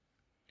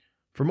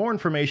For more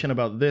information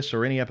about this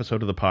or any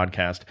episode of the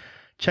podcast,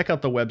 check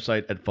out the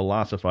website at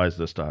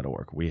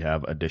philosophizethis.org. We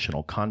have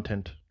additional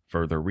content,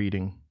 further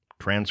reading,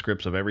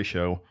 transcripts of every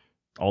show,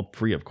 all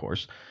free, of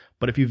course.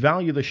 But if you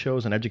value the show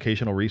as an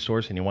educational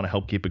resource and you want to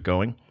help keep it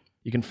going,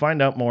 you can find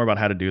out more about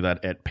how to do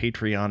that at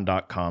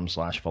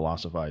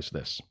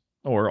patreon.com/philosophizethis.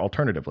 Or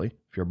alternatively,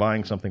 if you're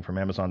buying something from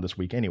Amazon this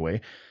week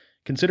anyway,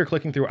 consider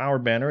clicking through our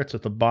banner. It's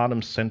at the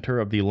bottom center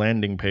of the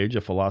landing page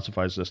of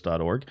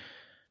philosophizethis.org.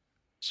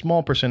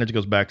 Small percentage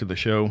goes back to the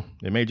show.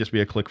 It may just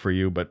be a click for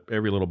you, but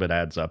every little bit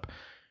adds up.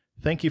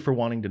 Thank you for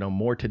wanting to know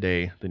more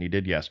today than you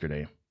did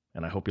yesterday,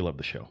 and I hope you love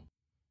the show.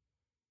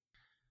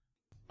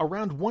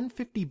 Around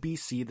 150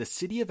 BC, the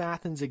city of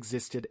Athens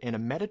existed in a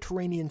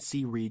Mediterranean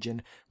Sea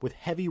region with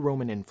heavy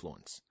Roman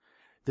influence.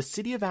 The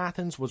city of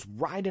Athens was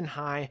riding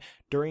high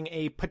during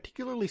a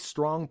particularly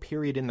strong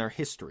period in their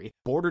history.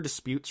 Border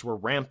disputes were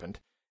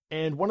rampant,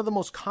 and one of the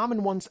most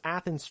common ones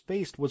Athens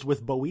faced was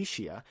with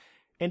Boeotia,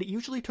 and it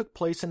usually took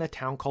place in a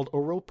town called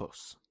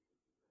Oropos.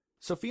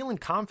 So feeling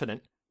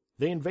confident,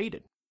 they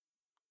invaded.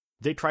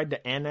 They tried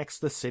to annex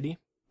the city,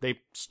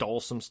 they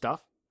stole some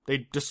stuff,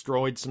 they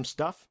destroyed some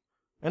stuff,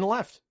 and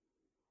left.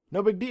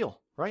 No big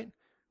deal, right?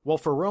 Well,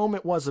 for Rome,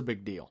 it was a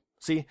big deal.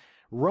 See,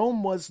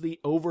 Rome was the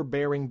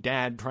overbearing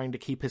dad trying to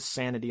keep his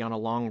sanity on a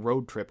long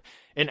road trip,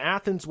 and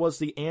Athens was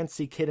the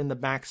antsy kid in the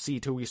back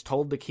seat who he's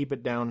told to keep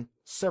it down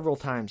several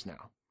times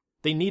now.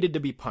 They needed to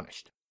be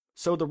punished.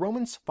 So the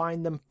Romans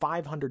fined them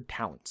 500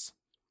 talents.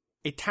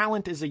 A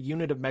talent is a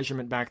unit of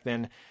measurement back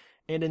then,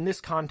 and in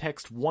this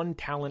context, one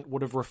talent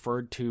would have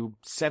referred to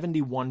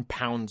 71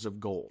 pounds of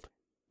gold.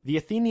 The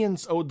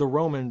Athenians owed the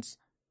Romans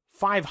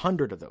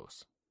 500 of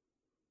those.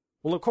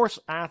 Well, of course,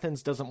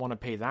 Athens doesn't want to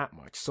pay that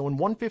much, so in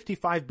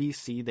 155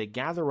 BC, they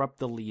gather up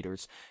the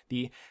leaders,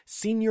 the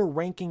senior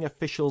ranking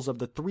officials of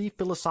the 3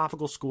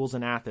 philosophical schools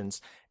in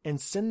Athens,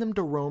 and send them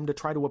to Rome to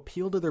try to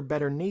appeal to their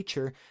better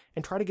nature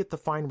and try to get the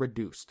fine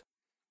reduced.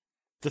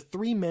 The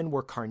 3 men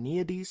were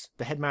Carneades,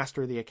 the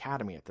headmaster of the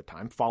academy at the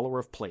time, follower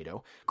of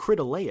Plato,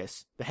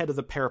 Critolaus, the head of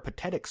the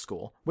Peripatetic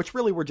school, which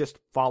really were just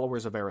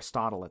followers of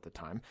Aristotle at the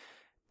time,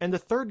 and the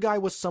third guy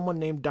was someone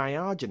named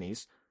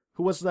Diogenes,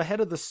 who was the head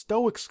of the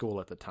Stoic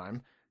school at the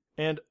time,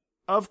 and,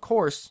 of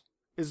course,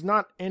 is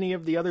not any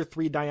of the other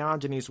 3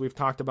 Diogenes we've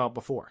talked about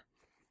before.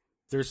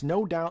 There's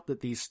no doubt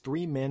that these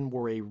 3 men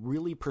were a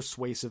really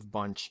persuasive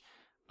bunch.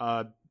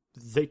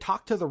 They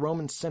talked to the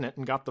Roman Senate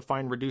and got the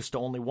fine reduced to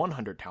only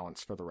 100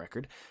 talents for the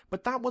record,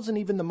 but that wasn't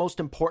even the most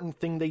important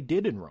thing they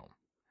did in Rome.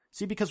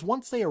 See, because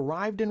once they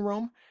arrived in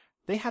Rome,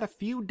 they had a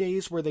few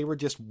days where they were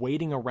just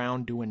waiting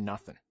around doing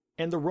nothing.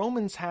 And the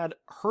Romans had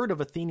heard of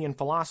Athenian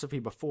philosophy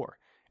before,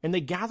 and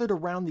they gathered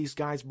around these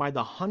guys by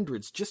the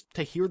hundreds just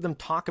to hear them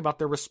talk about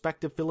their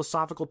respective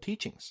philosophical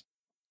teachings.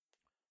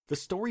 The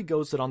story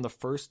goes that on the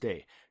first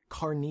day,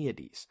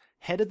 Carneades,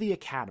 head of the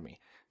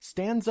academy,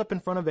 stands up in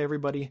front of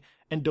everybody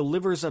and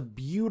delivers a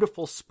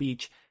beautiful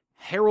speech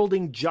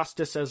heralding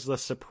justice as the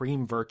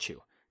supreme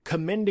virtue,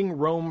 commending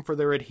Rome for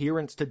their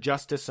adherence to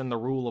justice and the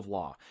rule of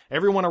law.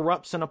 Everyone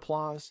erupts in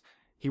applause.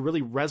 He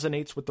really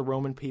resonates with the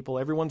Roman people.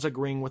 Everyone's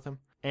agreeing with him.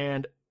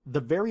 And the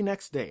very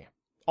next day,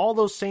 all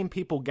those same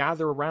people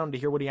gather around to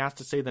hear what he has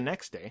to say the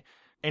next day,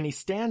 and he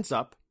stands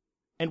up,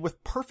 and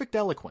with perfect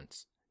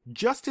eloquence,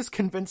 just as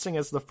convincing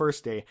as the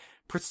first day,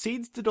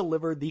 proceeds to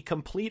deliver the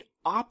complete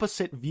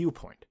opposite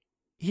viewpoint.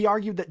 He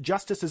argued that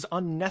justice is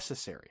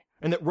unnecessary,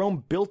 and that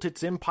Rome built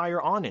its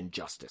empire on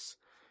injustice.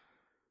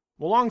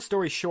 Well, long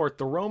story short,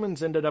 the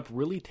Romans ended up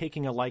really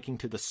taking a liking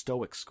to the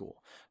Stoic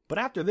school. But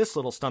after this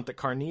little stunt that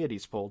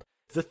Carneades pulled,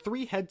 the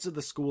 3 heads of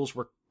the schools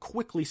were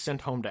quickly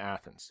sent home to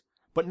Athens,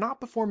 but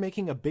not before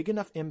making a big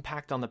enough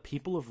impact on the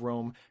people of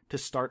Rome to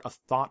start a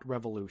thought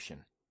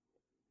revolution.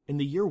 In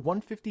the year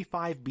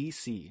 155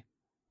 BC,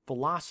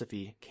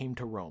 philosophy came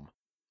to Rome.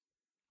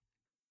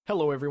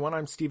 Hello everyone,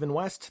 I'm Stephen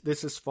West.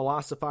 This is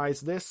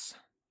Philosophize This.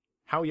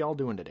 How y'all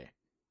doing today?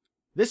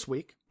 This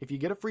week, if you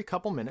get a free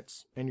couple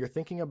minutes and you're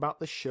thinking about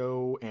the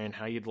show and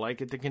how you'd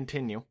like it to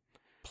continue,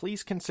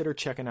 please consider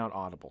checking out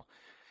Audible.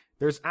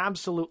 There's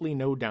absolutely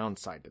no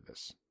downside to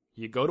this.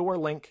 You go to our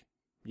link,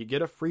 you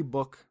get a free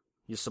book,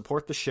 you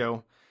support the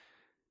show,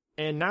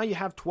 and now you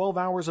have 12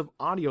 hours of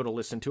audio to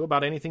listen to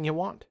about anything you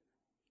want.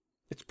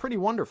 It's pretty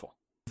wonderful.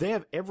 They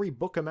have every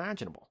book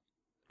imaginable.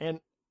 And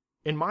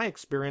in my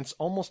experience,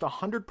 almost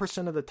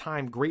 100% of the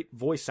time, great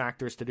voice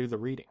actors to do the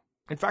reading.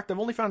 In fact, I've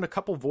only found a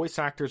couple voice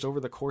actors over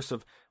the course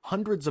of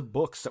hundreds of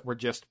books that were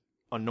just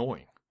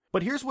annoying.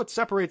 But here's what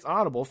separates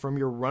Audible from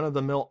your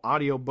run-of-the-mill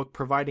audiobook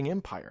providing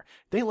empire.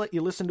 They let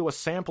you listen to a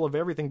sample of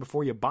everything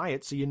before you buy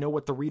it so you know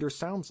what the reader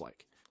sounds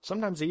like.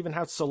 Sometimes they even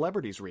have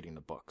celebrities reading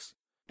the books.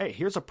 Hey,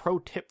 here's a pro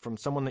tip from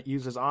someone that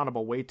uses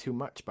Audible way too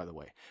much, by the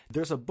way.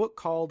 There's a book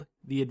called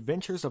The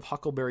Adventures of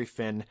Huckleberry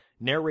Finn,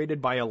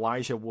 narrated by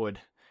Elijah Wood.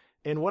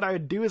 And what I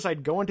would do is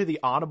I'd go into the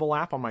Audible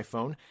app on my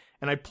phone,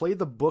 and I'd play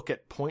the book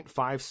at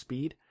 0.5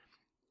 speed.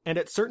 And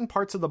at certain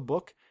parts of the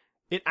book,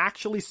 it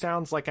actually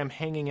sounds like I'm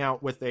hanging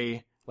out with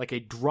a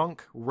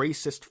drunk,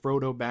 racist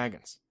Frodo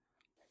Baggins.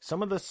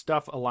 Some of the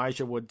stuff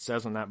Elijah Wood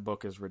says in that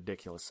book is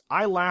ridiculous.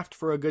 I laughed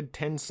for a good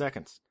 10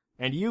 seconds.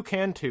 And you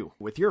can too,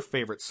 with your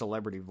favorite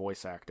celebrity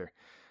voice actor.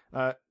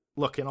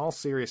 Look, in all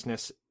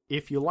seriousness,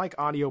 if you like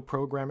audio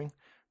programming,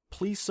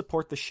 please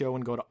support the show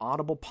and go to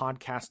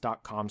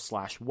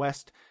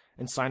audiblepodcast.com/west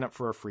and sign up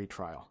for a free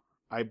trial.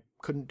 I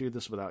couldn't do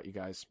this without you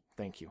guys.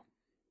 Thank you.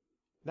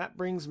 That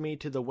brings me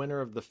to the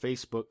winner of the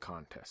Facebook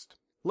contest.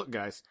 Look,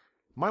 guys,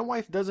 my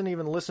wife doesn't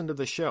even listen to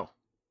the show.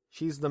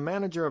 She's the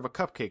manager of a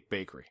cupcake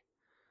bakery.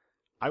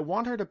 I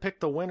want her to pick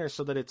the winner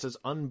so that it's as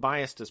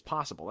unbiased as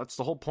possible. That's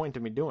the whole point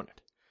of me doing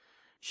it.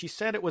 She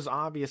said it was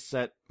obvious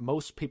that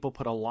most people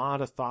put a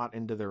lot of thought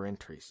into their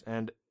entries,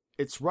 and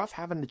it's rough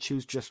having to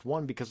choose just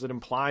one because it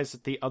implies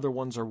that the other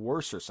ones are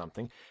worse or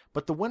something,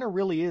 but the winner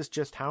really is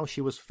just how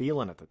she was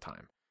feeling at the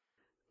time.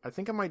 I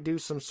think I might do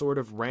some sort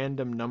of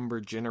random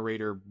number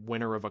generator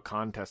winner of a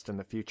contest in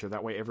the future.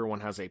 That way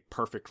everyone has a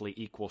perfectly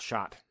equal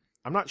shot.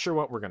 I'm not sure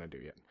what we're going to do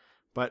yet.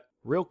 But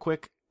real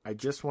quick, I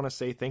just want to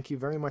say thank you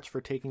very much for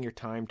taking your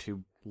time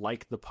to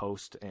like the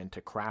post and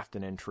to craft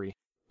an entry.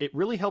 It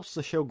really helps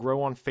the show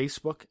grow on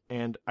Facebook,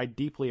 and I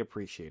deeply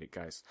appreciate it,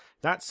 guys.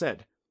 That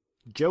said,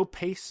 Joe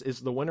Pace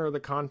is the winner of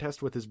the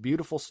contest with his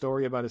beautiful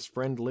story about his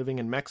friend living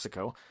in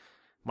Mexico.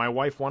 My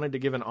wife wanted to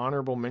give an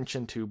honorable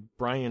mention to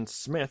Brian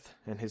Smith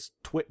and his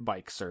Twit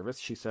bike service.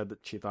 She said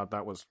that she thought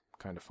that was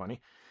kind of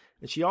funny.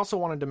 And she also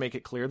wanted to make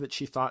it clear that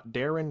she thought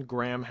Darren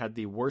Graham had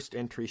the worst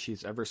entry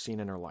she's ever seen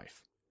in her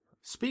life.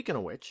 Speaking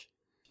of which,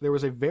 there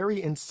was a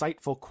very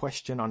insightful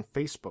question on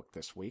Facebook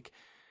this week.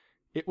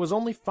 It was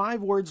only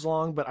 5 words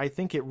long, but I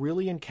think it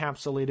really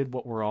encapsulated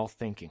what we're all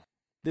thinking.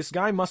 This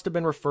guy must have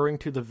been referring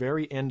to the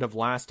very end of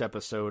last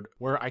episode,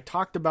 where I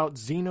talked about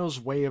Zeno's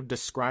way of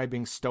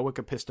describing Stoic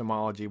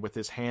epistemology with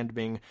his hand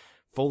being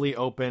fully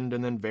opened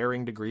and then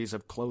varying degrees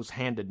of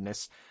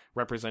close-handedness,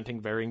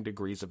 representing varying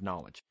degrees of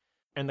knowledge.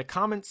 And the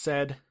comment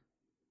said,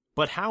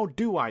 "But how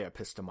do I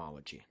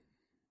epistemology?"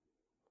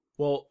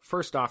 Well,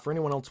 first off, for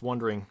anyone else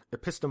wondering,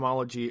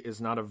 epistemology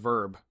is not a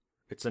verb,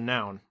 it's a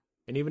noun.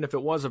 And even if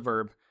it was a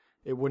verb,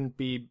 it wouldn't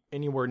be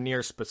anywhere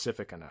near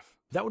specific enough.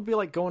 That would be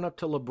like going up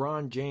to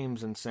LeBron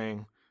James and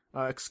saying,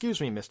 "Excuse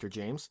me, Mr.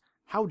 James,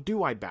 how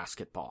do I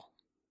basketball?"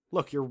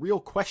 Look, your real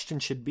question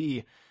should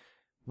be,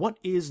 what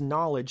is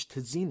knowledge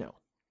to Zeno?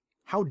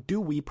 How do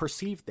we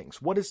perceive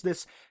things? What is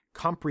this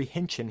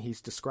comprehension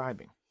he's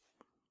describing?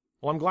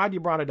 Well, I'm glad you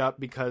brought it up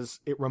because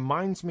it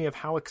reminds me of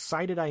how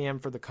excited I am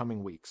for the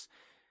coming weeks.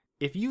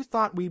 If you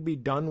thought we'd be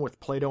done with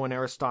Plato and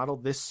Aristotle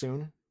this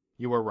soon,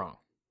 you were wrong.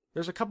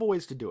 There's a couple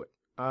ways to do it.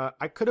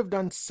 I could have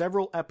done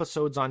several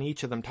episodes on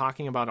each of them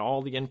talking about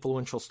all the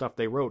influential stuff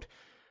they wrote,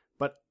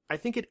 but I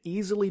think it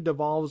easily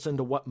devolves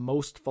into what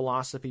most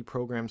philosophy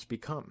programs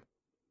become.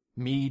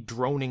 Me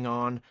droning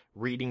on,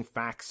 reading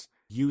facts,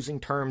 using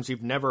terms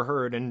you've never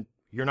heard, and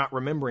you're not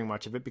remembering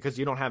much of it because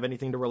you don't have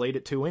anything to relate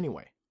it to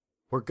anyway.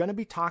 We're going to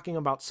be talking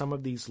about some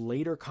of these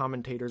later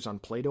commentators on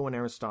Plato and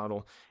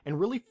Aristotle and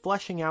really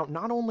fleshing out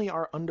not only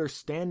our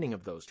understanding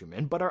of those two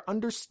men, but our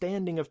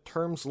understanding of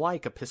terms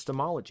like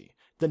epistemology,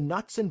 the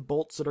nuts and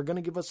bolts that are going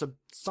to give us a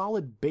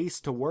solid base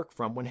to work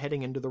from when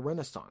heading into the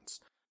Renaissance.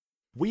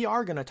 We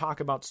are going to talk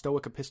about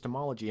Stoic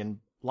epistemology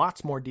in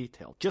lots more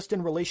detail, just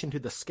in relation to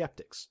the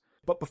skeptics.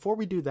 But before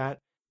we do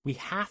that, we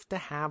have to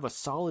have a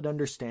solid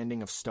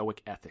understanding of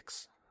Stoic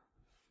ethics.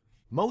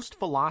 Most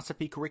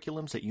philosophy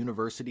curriculums at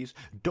universities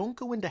don't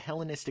go into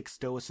Hellenistic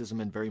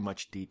Stoicism in very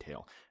much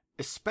detail,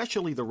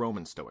 especially the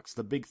Roman Stoics,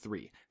 the big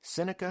three,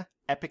 Seneca,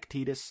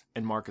 Epictetus,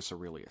 and Marcus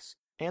Aurelius.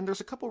 And there's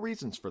a couple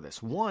reasons for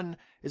this. One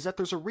is that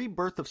there's a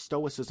rebirth of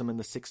Stoicism in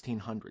the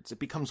 1600s. It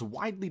becomes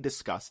widely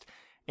discussed,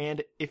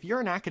 and if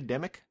you're an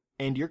academic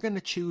and you're going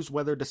to choose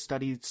whether to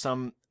study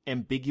some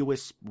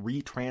ambiguous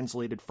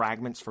retranslated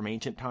fragments from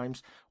ancient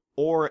times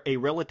or a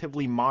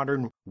relatively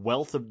modern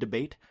wealth of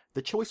debate,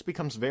 the choice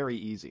becomes very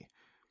easy.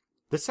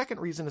 The second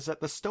reason is that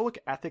the Stoic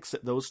ethics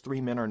that those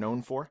three men are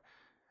known for,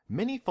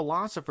 many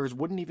philosophers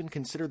wouldn't even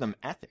consider them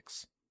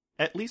ethics,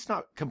 at least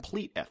not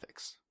complete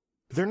ethics.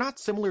 They're not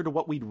similar to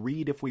what we'd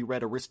read if we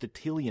read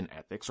Aristotelian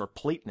ethics or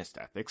Platonist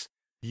ethics.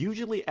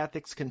 Usually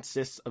ethics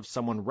consists of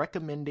someone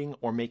recommending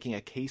or making a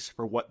case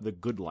for what the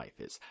good life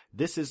is.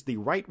 This is the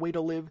right way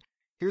to live,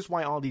 here's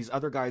why all these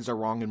other guys are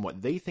wrong in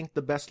what they think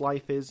the best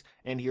life is,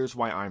 and here's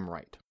why I'm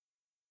right.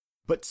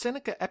 But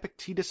Seneca,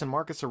 Epictetus, and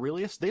Marcus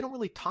Aurelius, they don't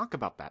really talk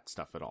about that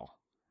stuff at all.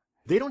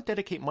 They don't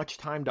dedicate much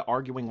time to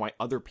arguing why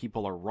other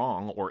people are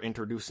wrong or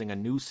introducing a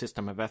new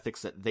system of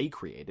ethics that they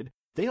created.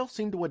 They all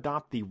seem to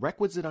adopt the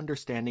requisite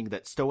understanding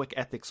that Stoic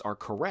ethics are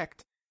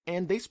correct,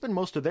 and they spend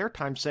most of their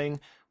time saying,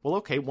 well,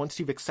 okay, once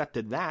you've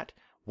accepted that,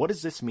 what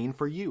does this mean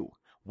for you?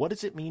 What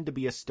does it mean to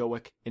be a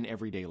Stoic in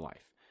everyday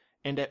life?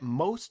 And at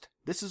most,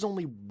 this is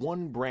only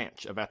one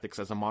branch of ethics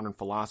as a modern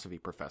philosophy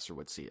professor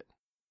would see it.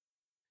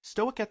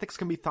 Stoic ethics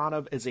can be thought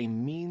of as a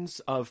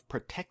means of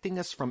protecting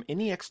us from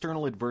any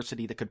external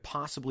adversity that could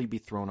possibly be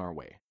thrown our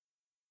way.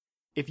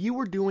 If you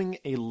were doing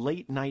a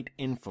late-night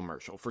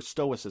infomercial for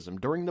Stoicism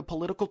during the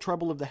political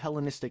trouble of the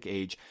Hellenistic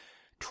age,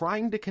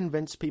 trying to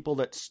convince people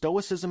that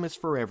Stoicism is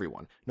for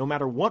everyone, no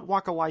matter what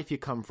walk of life you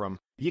come from,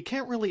 You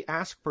can't really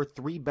ask for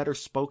 3 better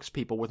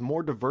spokespeople with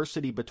more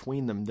diversity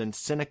between them than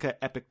Seneca,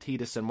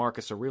 Epictetus, and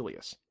Marcus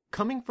Aurelius.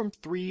 Coming from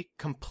 3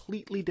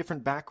 completely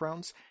different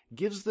backgrounds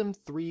gives them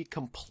 3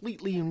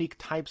 completely unique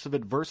types of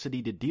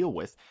adversity to deal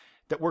with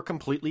that were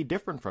completely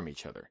different from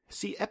each other.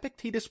 See,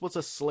 Epictetus was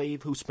a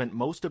slave who spent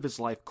most of his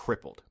life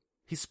crippled.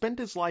 He spent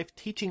his life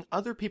teaching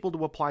other people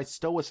to apply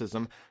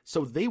Stoicism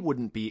so they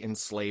wouldn't be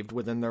enslaved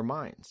within their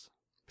minds.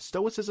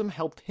 Stoicism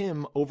helped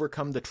him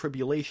overcome the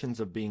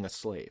tribulations of being a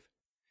slave.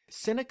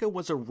 Seneca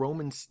was a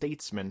Roman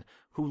statesman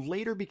who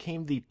later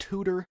became the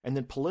tutor and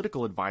then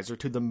political advisor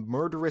to the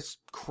murderous,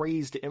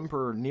 crazed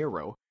Emperor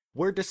Nero,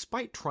 where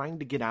despite trying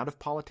to get out of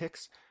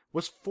politics,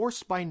 was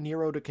forced by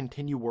Nero to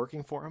continue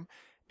working for him,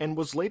 and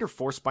was later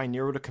forced by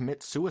Nero to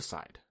commit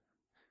suicide.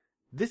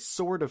 This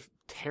sort of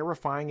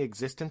terrifying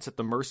existence at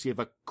the mercy of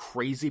a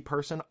crazy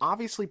person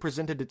obviously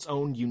presented its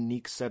own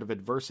unique set of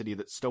adversity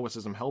that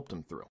Stoicism helped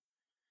him through.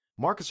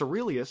 Marcus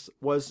Aurelius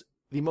was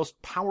the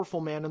most powerful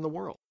man in the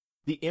world,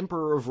 the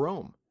Emperor of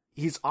Rome.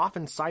 He's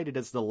often cited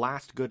as the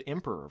last good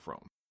emperor of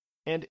Rome.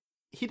 And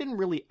he didn't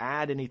really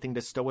add anything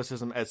to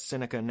Stoicism as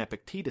Seneca and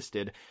Epictetus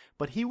did,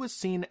 but he was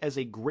seen as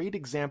a great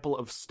example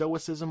of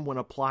Stoicism when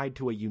applied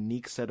to a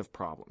unique set of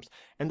problems.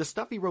 And the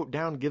stuff he wrote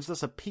down gives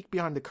us a peek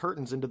behind the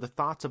curtains into the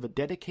thoughts of a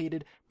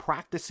dedicated,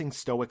 practicing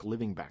Stoic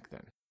living back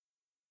then.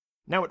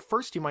 Now, at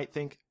first you might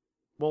think,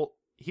 well,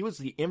 he was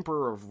the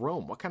Emperor of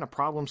Rome. What kind of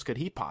problems could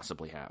he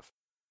possibly have?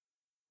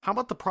 How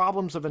about the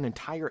problems of an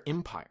entire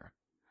empire?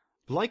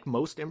 Like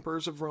most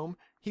emperors of Rome,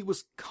 he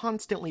was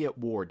constantly at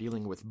war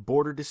dealing with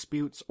border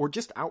disputes or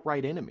just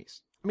outright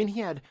enemies. I mean, he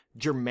had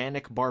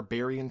Germanic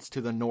barbarians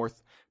to the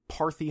north,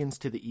 Parthians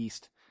to the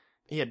east.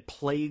 He had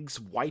plagues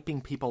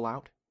wiping people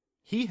out.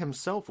 He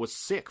himself was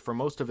sick for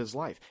most of his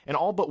life, and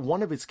all but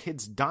one of his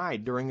kids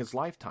died during his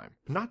lifetime.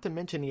 Not to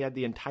mention he had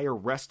the entire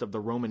rest of the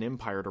Roman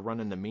Empire to run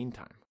in the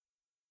meantime.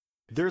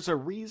 There's a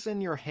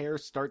reason your hair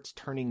starts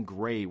turning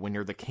gray when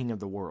you're the king of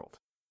the world.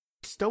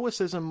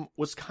 Stoicism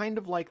was kind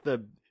of like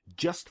the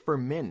just for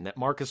men that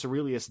Marcus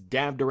Aurelius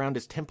dabbed around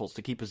his temples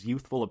to keep his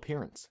youthful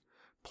appearance.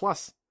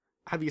 Plus,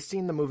 have you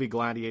seen the movie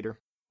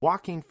Gladiator?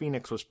 Joaquin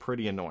Phoenix was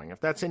pretty annoying.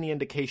 If that's any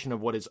indication of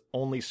what his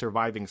only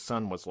surviving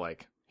son was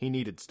like, he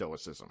needed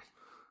Stoicism.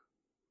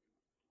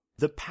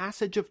 The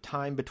passage of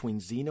time between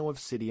Zeno of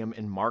Citium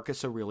and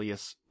Marcus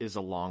Aurelius is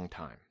a long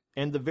time,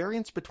 and the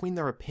variance between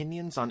their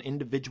opinions on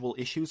individual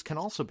issues can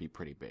also be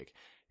pretty big.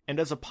 And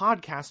as a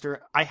podcaster,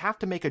 I have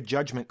to make a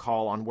judgment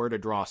call on where to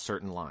draw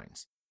certain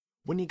lines.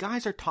 When you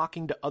guys are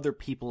talking to other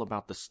people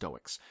about the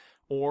Stoics,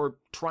 or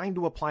trying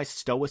to apply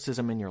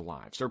Stoicism in your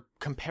lives, or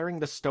comparing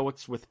the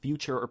Stoics with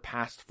future or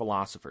past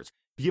philosophers,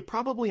 you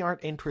probably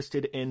aren't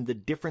interested in the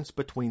difference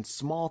between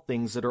small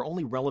things that are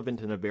only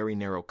relevant in a very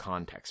narrow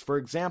context. For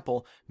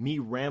example, me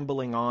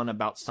rambling on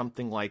about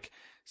something like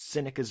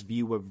Seneca's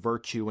view of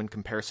virtue in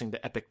comparison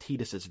to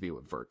Epictetus's view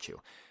of virtue.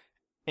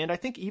 And I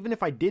think even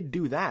if I did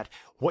do that,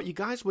 what you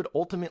guys would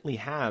ultimately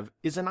have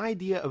is an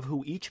idea of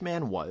who each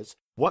man was,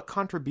 what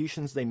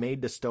contributions they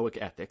made to Stoic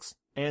ethics,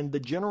 and the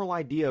general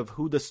idea of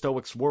who the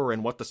Stoics were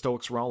and what the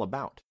Stoics were all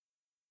about.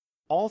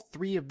 All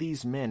 3 of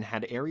these men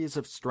had areas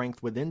of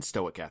strength within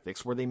Stoic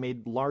ethics where they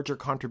made larger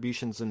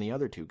contributions than the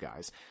other 2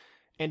 guys,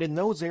 and in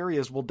those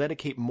areas we'll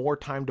dedicate more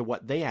time to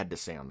what they had to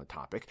say on the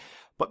topic,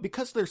 but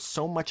because there's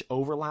so much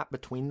overlap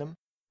between them,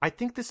 I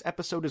think this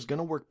episode is going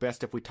to work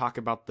best if we talk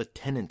about the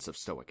tenets of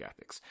Stoic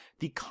ethics,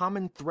 the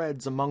common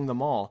threads among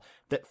them all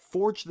that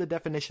forge the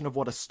definition of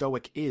what a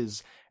Stoic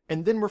is,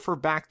 and then refer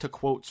back to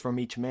quotes from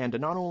each man to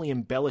not only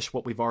embellish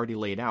what we've already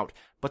laid out,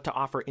 but to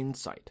offer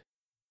insight.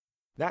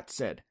 That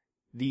said,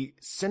 the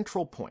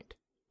central point,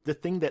 the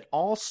thing that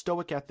all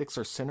Stoic ethics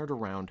are centered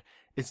around,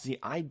 is the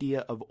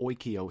idea of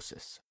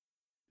oikeiosis.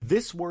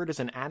 This word is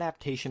an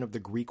adaptation of the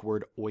Greek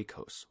word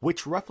oikos,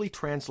 which roughly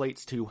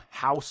translates to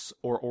house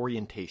or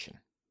orientation.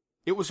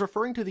 It was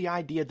referring to the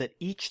idea that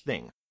each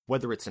thing,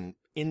 whether it's an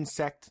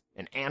insect,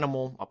 an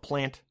animal, a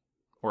plant,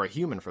 or a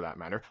human for that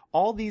matter,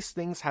 all these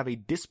things have a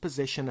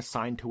disposition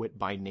assigned to it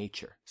by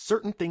nature,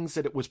 certain things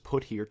that it was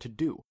put here to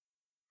do.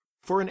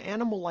 For an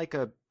animal like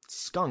a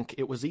skunk,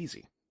 it was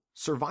easy.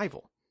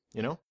 Survival,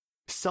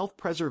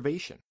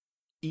 self-preservation,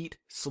 eat,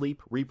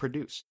 sleep,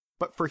 reproduce.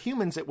 But for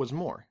humans, it was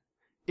more.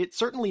 It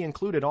certainly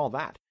included all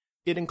that.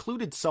 It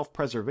included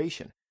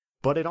self-preservation,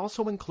 but it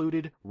also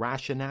included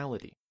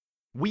rationality.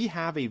 We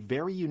have a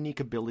very unique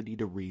ability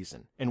to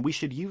reason, and we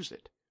should use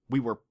it.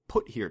 We were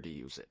put here to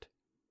use it.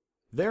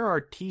 There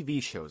are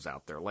TV shows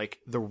out there like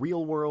The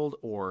Real World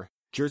or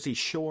Jersey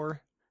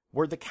Shore,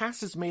 where the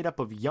cast is made up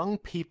of young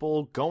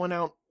people going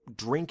out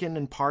drinking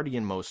and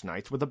partying most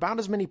nights with about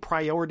as many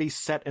priorities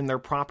set in their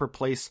proper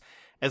place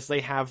as they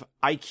have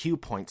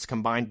IQ points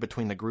combined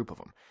between the group of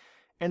them.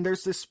 And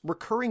there's this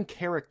recurring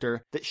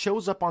character that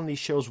shows up on these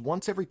shows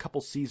once every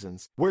couple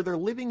seasons where they're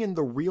living in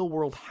the real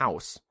world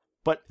house,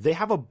 but they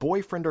have a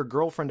boyfriend or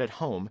girlfriend at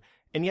home,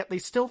 and yet they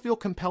still feel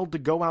compelled to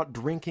go out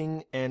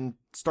drinking and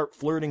start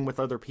flirting with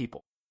other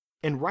people.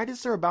 And right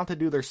as they're about to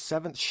do their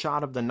 7th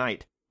shot of the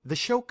night, the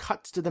show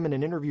cuts to them in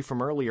an interview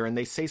from earlier and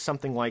they say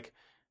something like,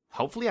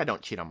 Hopefully I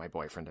don't cheat on my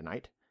boyfriend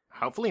tonight.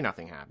 Hopefully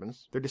nothing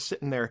happens. They're just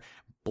sitting there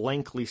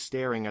blankly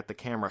staring at the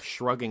camera,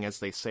 shrugging as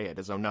they say it,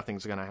 as though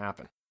nothing's going to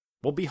happen.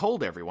 Well,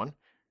 behold, everyone.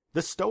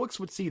 The Stoics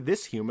would see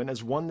this human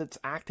as one that's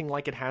acting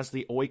like it has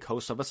the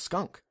oikos of a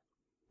skunk,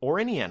 or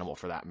any animal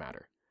for that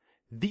matter.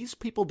 These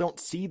people don't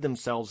see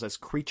themselves as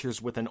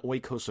creatures with an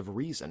oikos of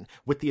reason,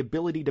 with the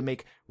ability to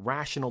make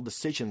rational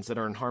decisions that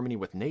are in harmony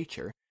with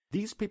nature.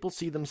 These people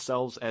see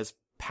themselves as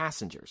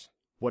passengers.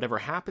 Whatever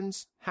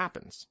happens,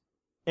 happens.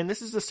 And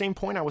this is the same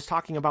point I was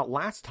talking about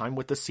last time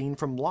with the scene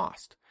from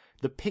Lost.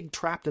 The pig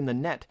trapped in the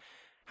net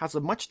has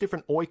a much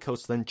different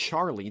oikos than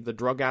Charlie, the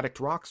drug addict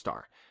rock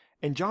star,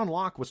 and John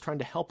Locke was trying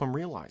to help him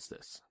realize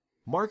this.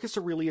 Marcus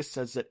Aurelius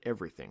says that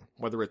everything,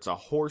 whether it's a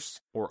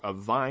horse or a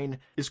vine,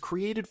 is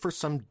created for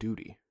some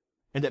duty,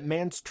 and that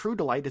man's true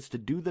delight is to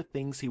do the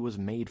things he was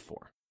made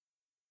for.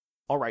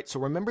 Alright, so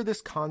remember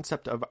this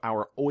concept of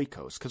our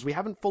oikos, because we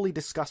haven't fully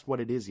discussed what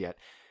it is yet,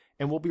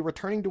 and we'll be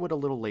returning to it a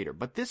little later,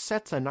 but this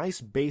sets a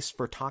nice base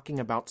for talking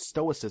about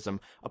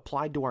Stoicism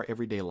applied to our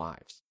everyday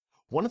lives.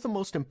 One of the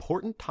most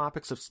important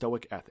topics of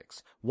Stoic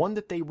ethics, one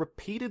that they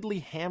repeatedly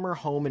hammer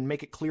home and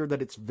make it clear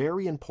that it's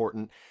very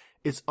important,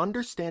 is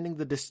understanding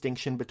the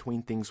distinction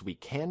between things we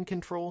can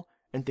control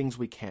and things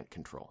we can't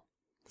control.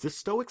 The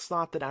Stoics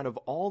thought that out of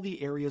all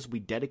the areas we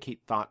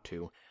dedicate thought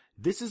to,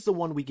 this is the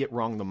one we get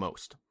wrong the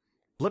most.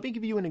 Let me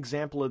give you an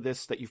example of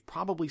this that you've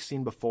probably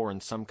seen before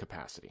in some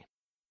capacity.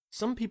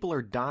 Some people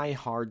are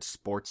die-hard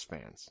sports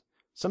fans.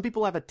 Some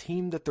people have a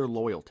team that they're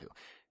loyal to.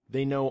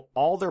 They know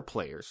all their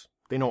players.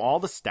 They know all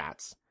the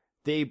stats.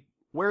 They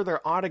wear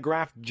their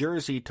autographed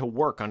jersey to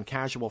work on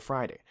Casual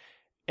Friday.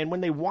 And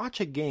when they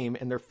watch a game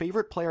and their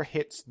favorite player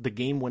hits the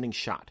game-winning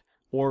shot,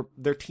 or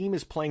their team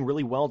is playing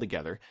really well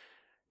together,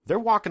 they're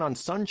walking on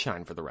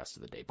sunshine for the rest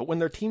of the day. But when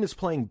their team is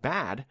playing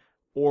bad,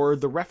 or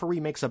the referee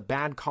makes a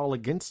bad call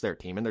against their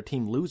team and their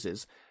team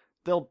loses,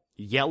 they'll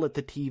yell at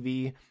the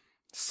TV,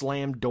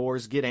 slam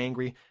doors, get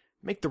angry,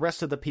 make the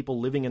rest of the people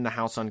living in the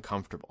house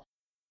uncomfortable.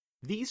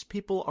 These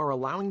people are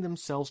allowing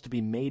themselves to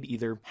be made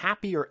either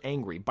happy or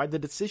angry by the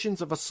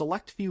decisions of a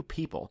select few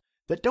people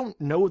that don't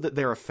know that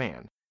they're a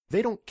fan.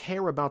 They don't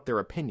care about their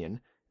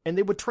opinion, and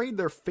they would trade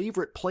their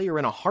favorite player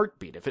in a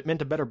heartbeat if it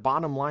meant a better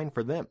bottom line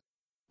for them.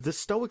 The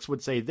Stoics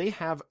would say they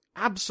have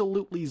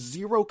absolutely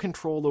zero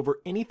control over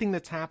anything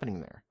that's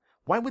happening there.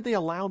 Why would they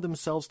allow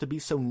themselves to be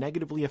so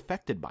negatively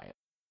affected by it?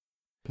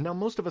 Now,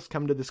 most of us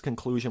come to this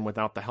conclusion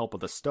without the help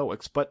of the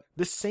Stoics, but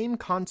this same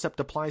concept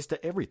applies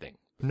to everything,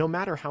 no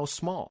matter how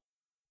small.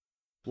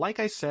 Like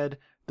I said,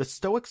 the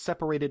Stoics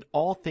separated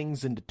all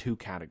things into two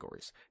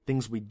categories,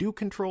 things we do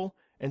control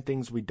and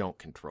things we don't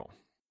control.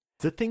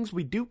 The things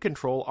we do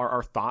control are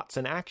our thoughts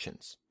and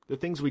actions. The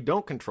things we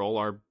don't control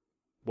are,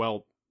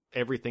 well,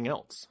 everything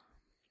else.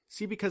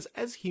 See, because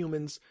as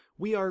humans,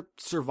 we are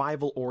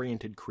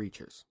survival-oriented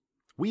creatures.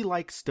 We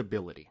like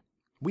stability.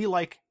 We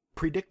like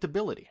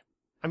predictability.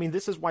 I mean,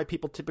 this is why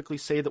people typically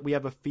say that we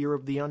have a fear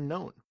of the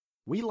unknown.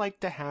 We like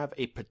to have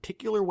a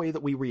particular way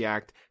that we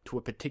react to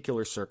a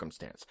particular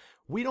circumstance.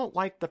 We don't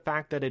like the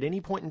fact that at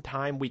any point in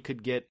time we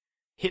could get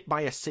hit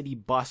by a city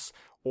bus,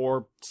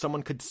 or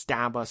someone could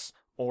stab us,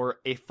 or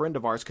a friend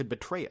of ours could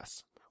betray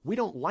us. We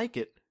don't like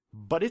it,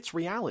 but it's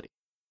reality.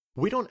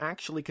 We don't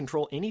actually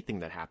control anything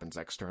that happens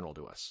external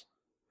to us.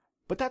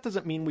 But that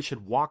doesn't mean we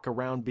should walk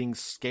around being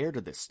scared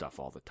of this stuff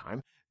all the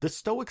time. The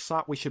Stoics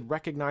thought we should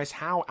recognize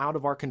how out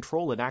of our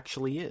control it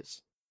actually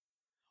is.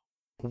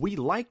 We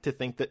like to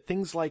think that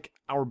things like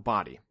our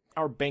body,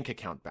 our bank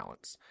account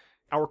balance,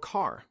 our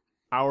car,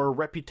 our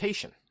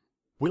reputation,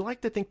 we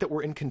like to think that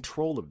we're in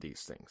control of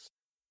these things.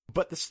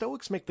 But the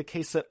Stoics make the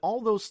case that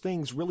all those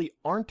things really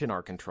aren't in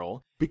our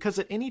control, because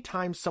at any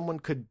time someone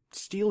could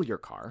steal your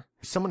car,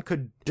 someone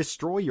could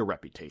destroy your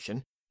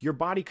reputation, your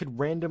body could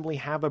randomly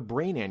have a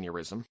brain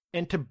aneurysm,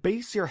 and to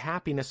base your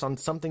happiness on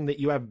something that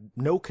you have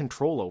no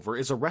control over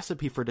is a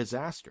recipe for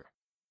disaster.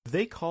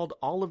 They called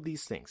all of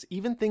these things,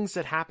 even things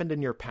that happened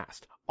in your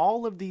past,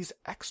 all of these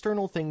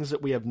external things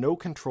that we have no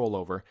control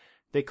over,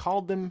 they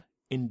called them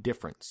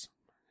indifference.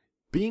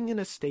 Being in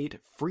a state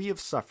free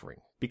of suffering,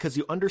 because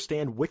you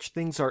understand which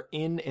things are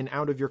in and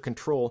out of your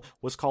control,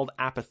 was called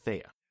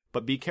apatheia.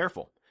 But be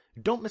careful.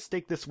 Don't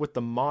mistake this with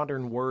the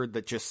modern word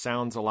that just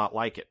sounds a lot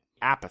like it,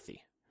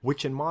 apathy,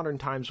 which in modern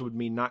times would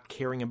mean not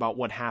caring about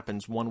what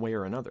happens one way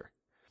or another.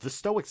 The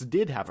Stoics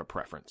did have a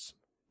preference.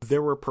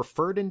 There were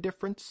preferred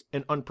indifference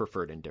and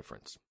unpreferred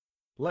indifference.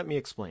 Let me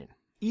explain.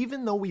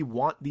 Even though we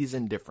want these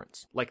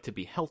indifference, like to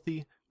be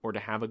healthy or to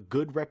have a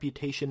good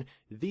reputation,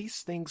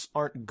 these things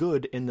aren't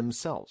good in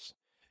themselves.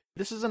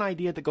 This is an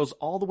idea that goes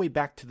all the way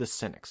back to the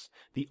Cynics.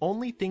 The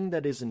only thing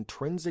that is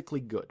intrinsically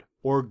good,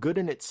 or good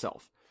in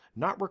itself,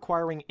 not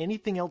requiring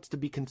anything else to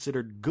be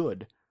considered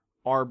good,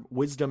 are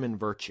wisdom and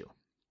virtue.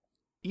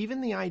 Even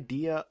the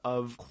idea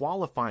of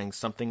qualifying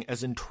something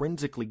as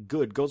intrinsically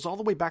good goes all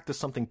the way back to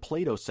something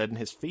Plato said in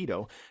his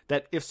Phaedo,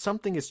 that if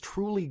something is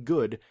truly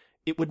good,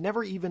 it would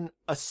never even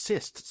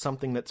assist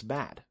something that's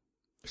bad.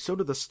 So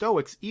to the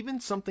Stoics, even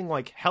something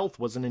like health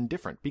wasn't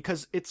indifferent,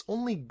 because it's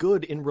only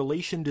good in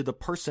relation to the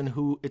person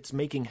who it's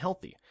making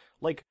healthy.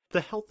 Like,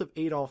 the health of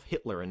Adolf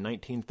Hitler in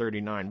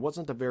 1939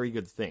 wasn't a very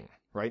good thing,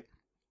 right?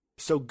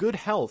 So good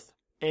health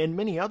and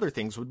many other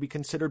things would be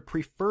considered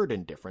preferred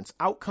indifference,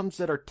 outcomes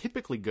that are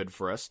typically good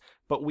for us,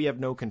 but we have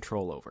no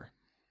control over.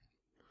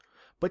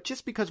 But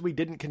just because we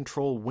didn't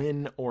control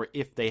when or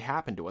if they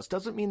happen to us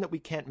doesn't mean that we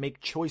can't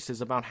make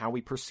choices about how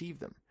we perceive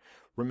them.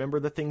 Remember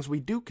the things we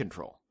do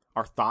control,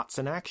 our thoughts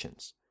and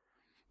actions.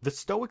 The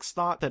Stoics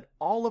thought that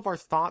all of our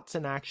thoughts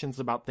and actions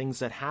about things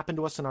that happen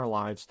to us in our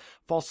lives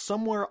fall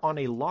somewhere on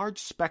a large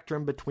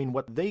spectrum between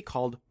what they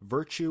called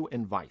virtue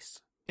and vice.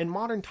 In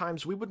modern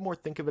times, we would more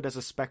think of it as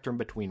a spectrum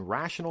between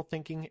rational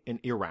thinking and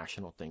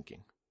irrational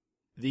thinking.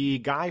 The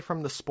guy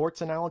from the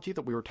sports analogy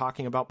that we were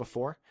talking about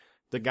before,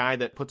 the guy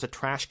that puts a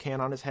trash can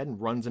on his head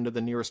and runs into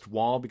the nearest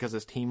wall because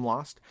his team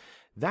lost,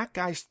 that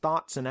guy's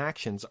thoughts and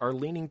actions are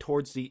leaning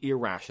towards the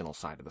irrational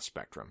side of the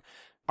spectrum.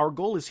 Our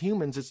goal as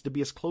humans is to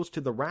be as close to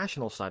the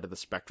rational side of the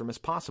spectrum as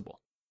possible.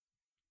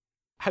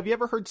 Have you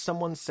ever heard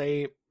someone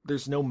say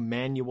there's no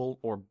manual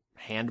or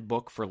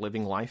handbook for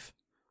living life?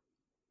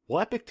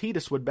 Well,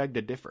 Epictetus would beg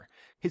to differ.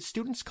 His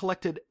students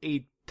collected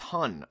a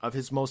ton of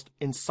his most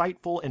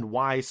insightful and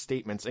wise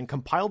statements and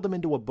compiled them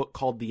into a book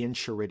called the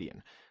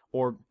Enchiridion,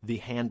 or the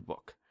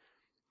Handbook.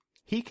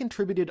 He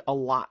contributed a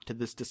lot to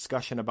this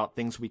discussion about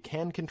things we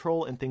can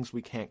control and things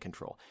we can't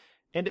control.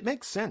 And it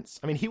makes sense.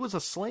 I mean, he was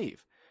a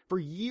slave. For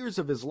years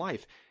of his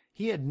life,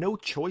 he had no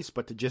choice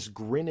but to just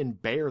grin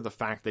and bear the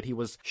fact that he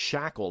was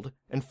shackled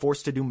and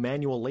forced to do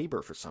manual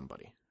labor for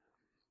somebody.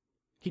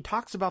 He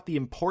talks about the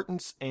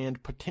importance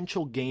and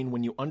potential gain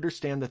when you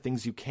understand the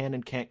things you can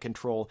and can't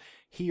control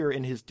here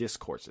in his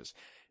discourses.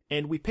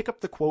 And we pick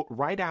up the quote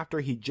right after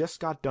he just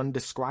got done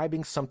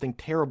describing something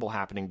terrible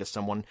happening to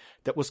someone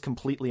that was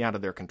completely out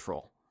of their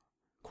control.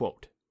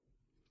 Quote,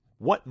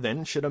 "What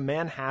then should a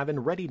man have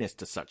in readiness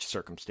to such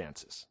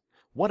circumstances?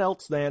 What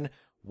else then,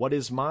 what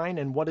is mine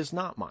and what is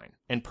not mine,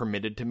 and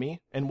permitted to me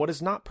and what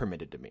is not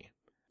permitted to me?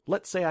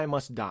 Let's say I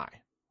must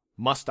die.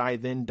 Must I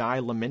then die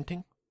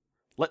lamenting?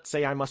 Let's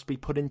say I must be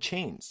put in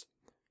chains.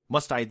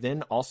 Must I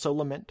then also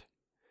lament?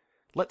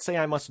 Let's say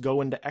I must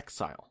go into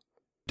exile.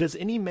 Does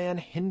any man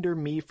hinder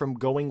me from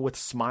going with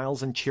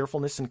smiles and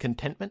cheerfulness and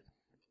contentment?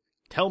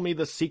 Tell me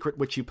the secret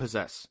which you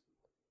possess.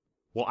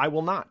 Well, I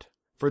will not,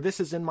 for this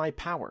is in my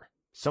power.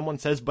 Someone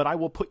says, but I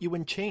will put you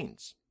in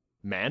chains.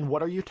 Man,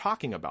 what are you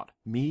talking about?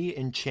 Me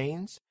in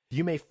chains?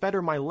 You may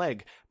fetter my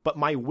leg, but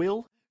my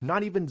will,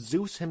 not even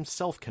Zeus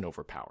himself can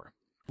overpower.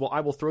 Well, I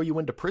will throw you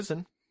into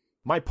prison.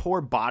 My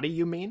poor body,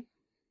 you mean?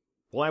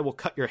 Well, I will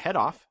cut your head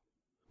off.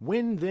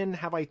 When then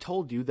have I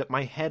told you that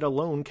my head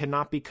alone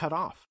cannot be cut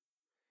off?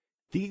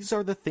 These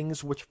are the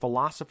things which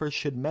philosophers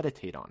should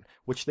meditate on,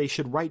 which they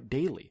should write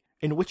daily,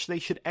 in which they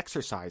should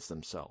exercise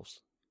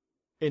themselves."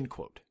 End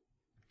quote.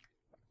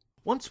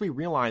 Once we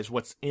realize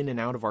what's in and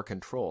out of our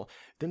control,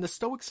 then the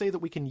Stoics say that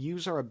we can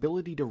use our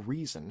ability to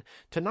reason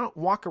to not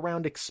walk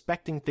around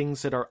expecting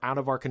things that are out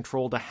of our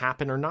control to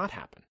happen or not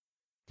happen.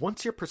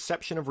 Once your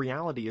perception of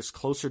reality is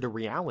closer to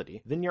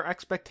reality, then your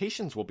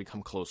expectations will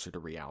become closer to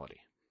reality.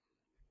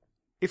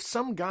 If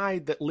some guy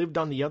that lived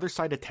on the other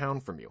side of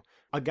town from you,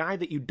 a guy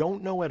that you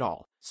don't know at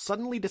all,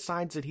 suddenly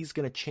decides that he's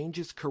going to change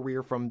his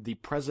career from the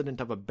president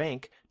of a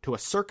bank to a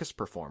circus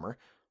performer,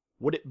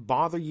 would it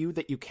bother you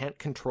that you can't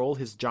control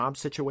his job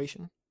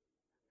situation?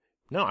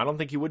 No, I don't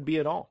think you would be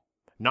at all.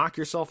 Knock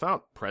yourself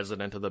out,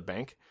 president of the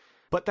bank.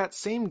 But that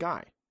same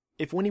guy,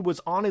 if when he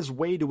was on his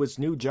way to his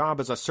new job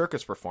as a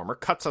circus performer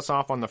cuts us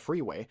off on the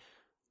freeway,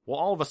 well,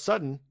 all of a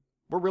sudden,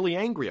 we're really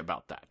angry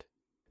about that.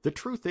 The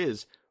truth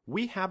is,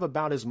 we have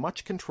about as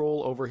much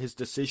control over his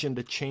decision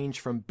to change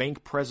from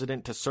bank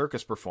president to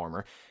circus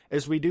performer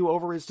as we do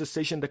over his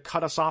decision to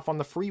cut us off on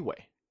the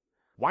freeway.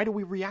 Why do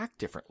we react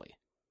differently?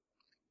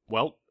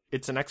 Well,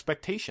 it's an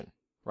expectation,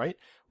 right?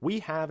 We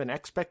have an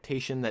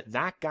expectation that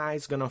that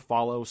guy's going to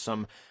follow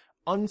some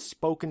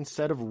unspoken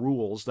set of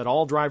rules that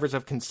all drivers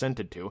have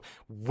consented to,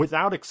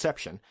 without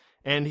exception,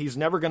 and he's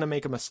never going to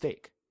make a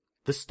mistake.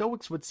 The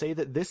Stoics would say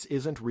that this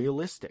isn't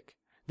realistic.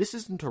 This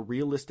isn't a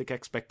realistic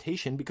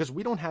expectation because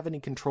we don't have any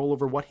control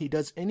over what he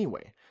does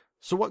anyway.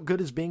 So what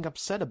good is being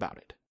upset about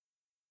it?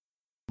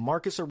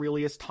 Marcus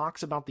Aurelius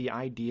talks about the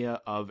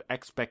idea of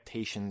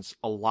expectations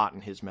a lot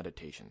in his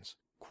Meditations.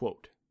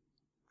 Quote,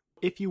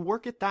 "If you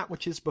work at that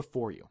which is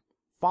before you,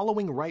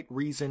 following right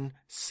reason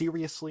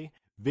seriously,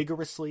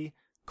 vigorously,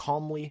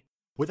 calmly,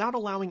 without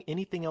allowing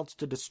anything else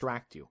to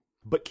distract you,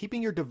 but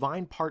keeping your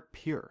divine part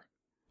pure,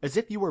 as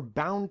if you were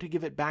bound to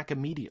give it back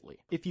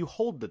immediately, if you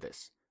hold to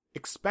this,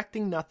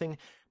 expecting nothing,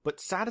 but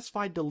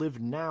satisfied to live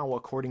now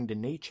according to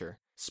nature,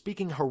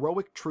 speaking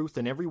heroic truth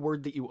in every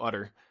word that you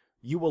utter,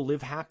 you will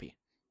live happy,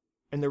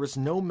 and there is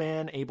no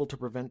man able to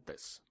prevent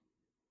this."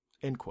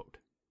 End quote.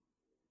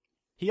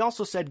 He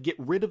also said, get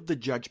rid of the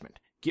judgment,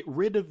 get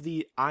rid of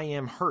the I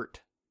am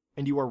hurt,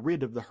 and you are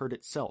rid of the hurt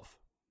itself.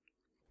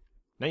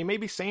 Now you may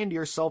be saying to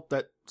yourself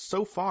that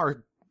so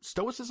far,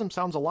 Stoicism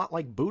sounds a lot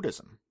like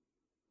Buddhism.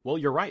 Well,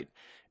 you're right.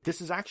 This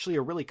is actually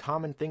a really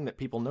common thing that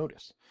people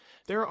notice.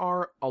 There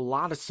are a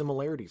lot of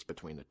similarities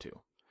between the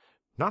two.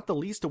 Not the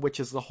least of which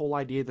is the whole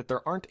idea that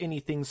there aren't any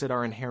things that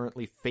are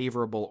inherently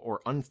favorable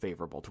or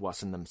unfavorable to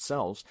us in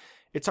themselves.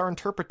 It's our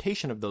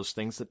interpretation of those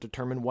things that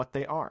determine what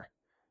they are.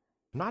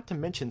 Not to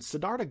mention,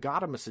 Siddhartha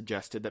Gautama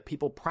suggested that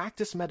people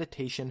practice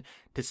meditation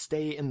to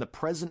stay in the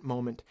present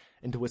moment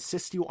and to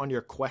assist you on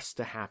your quest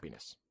to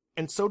happiness.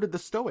 And so did the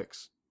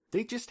Stoics.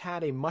 They just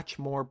had a much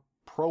more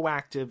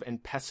proactive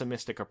and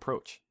pessimistic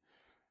approach.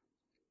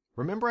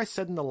 Remember I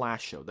said in the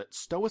last show that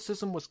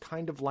Stoicism was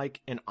kind of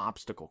like an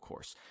obstacle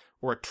course,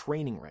 or a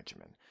training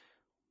regimen.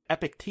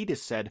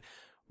 Epictetus said,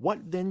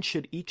 "What then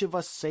should each of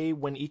us say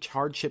when each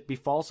hardship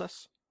befalls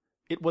us?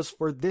 It was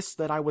for this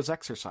that I was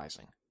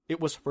exercising. It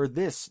was for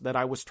this that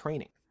I was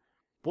training."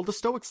 Well, the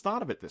Stoics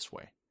thought of it this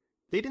way.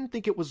 They didn't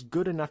think it was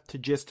good enough to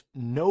just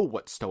know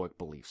what Stoic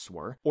beliefs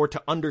were, or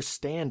to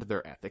understand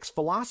their ethics.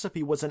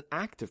 Philosophy was an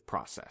active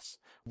process,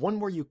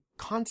 one where you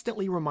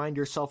constantly remind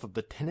yourself of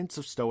the tenets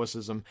of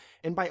Stoicism,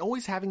 and by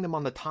always having them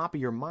on the top of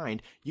your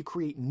mind, you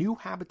create new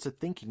habits of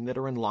thinking that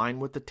are in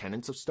line with the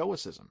tenets of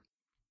Stoicism.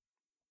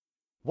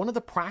 One of the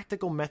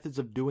practical methods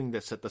of doing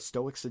this that the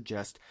Stoics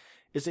suggest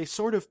is a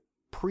sort of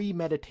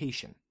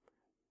premeditation.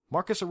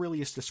 Marcus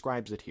Aurelius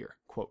describes it here,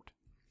 quote,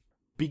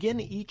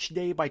 "Begin each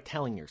day by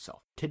telling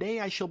yourself,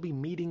 'Today I shall be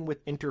meeting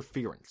with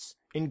interference,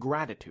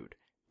 ingratitude,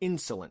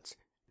 insolence,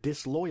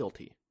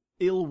 disloyalty,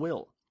 ill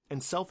will,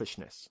 and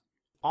selfishness,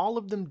 all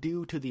of them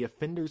due to the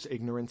offender's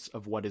ignorance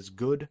of what is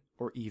good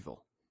or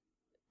evil.'"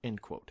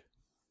 End quote.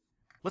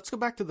 Let's go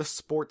back to the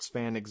sports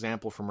fan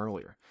example from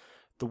earlier.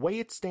 The way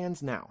it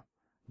stands now,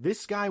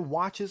 this guy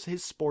watches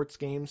his sports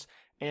games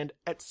and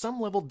at some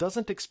level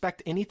doesn't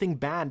expect anything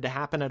bad to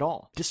happen at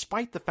all,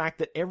 despite the fact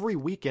that every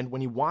weekend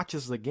when he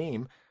watches the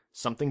game,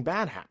 something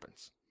bad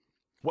happens.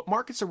 What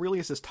Marcus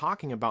Aurelius is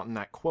talking about in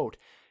that quote,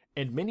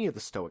 and many of the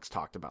Stoics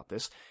talked about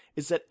this,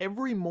 is that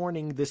every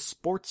morning this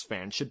sports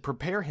fan should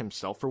prepare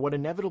himself for what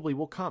inevitably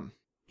will come.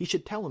 He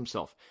should tell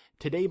himself,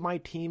 "Today my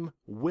team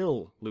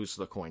will lose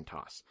the coin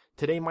toss.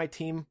 Today my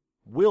team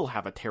will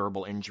have a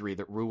terrible injury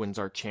that ruins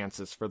our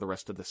chances for the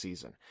rest of the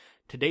season.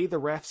 Today the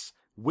refs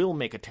will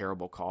make a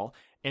terrible call,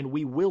 and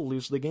we will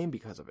lose the game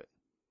because of it."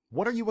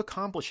 What are you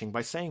accomplishing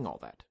by saying all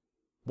that?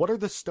 What are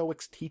the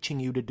Stoics teaching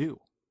you to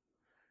do?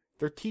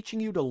 They're teaching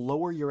you to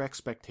lower your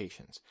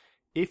expectations.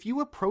 If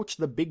you approach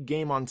the big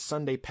game on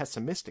Sunday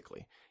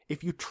pessimistically,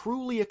 if you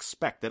truly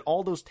expect that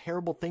all those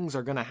terrible things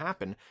are going to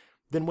happen,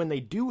 then when they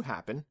do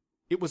happen,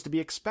 it was to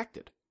be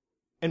expected.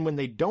 And when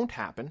they don't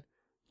happen,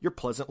 you're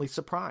pleasantly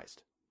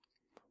surprised.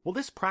 Well,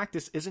 this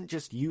practice isn't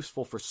just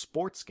useful for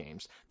sports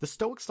games. The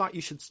Stoics thought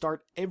you should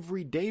start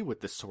every day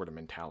with this sort of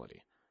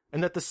mentality.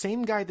 And that the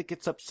same guy that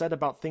gets upset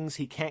about things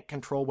he can't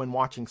control when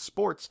watching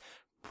sports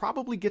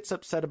probably gets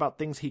upset about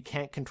things he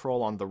can't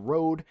control on the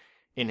road,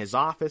 in his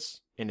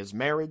office, in his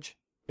marriage,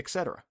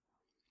 etc.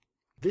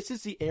 This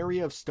is the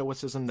area of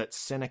Stoicism that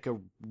Seneca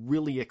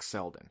really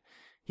excelled in.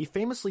 He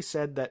famously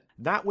said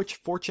that which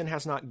fortune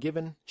has not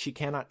given, she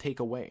cannot take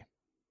away.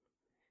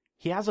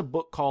 He has a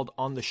book called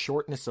On the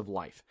Shortness of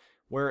Life,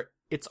 where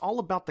it's all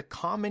about the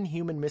common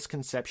human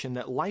misconception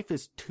that life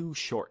is too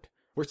short,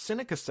 where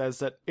Seneca says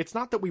that it's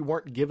not that we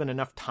weren't given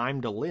enough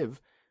time to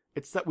live,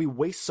 it's that we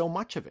waste so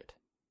much of it.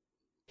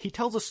 He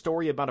tells a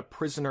story about a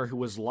prisoner who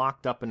was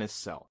locked up in his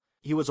cell.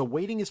 He was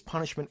awaiting his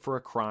punishment for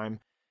a crime,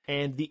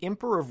 and the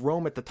emperor of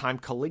Rome at the time,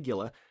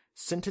 Caligula,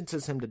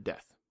 sentences him to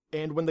death.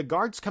 And when the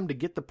guards come to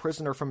get the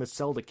prisoner from his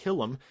cell to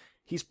kill him,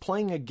 he's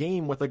playing a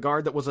game with a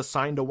guard that was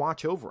assigned to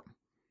watch over him.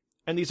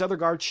 And these other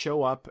guards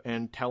show up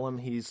and tell him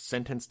he's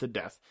sentenced to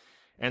death,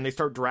 and they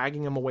start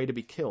dragging him away to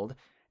be killed.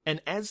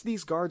 And as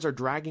these guards are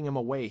dragging him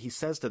away, he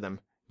says to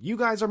them, "You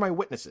guys are my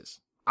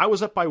witnesses. I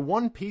was up by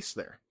one piece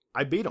there.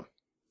 I beat him."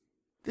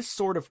 This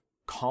sort of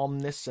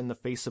calmness in the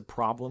face of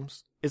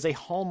problems is a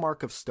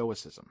hallmark of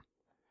Stoicism.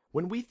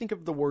 When we think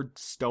of the word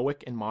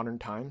Stoic in modern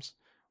times,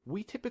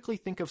 we typically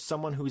think of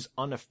someone who's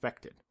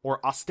unaffected,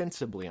 or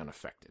ostensibly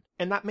unaffected.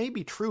 And that may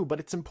be true, but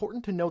it's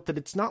important to note that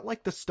it's not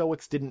like the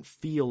Stoics didn't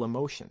feel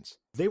emotions.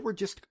 They were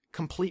just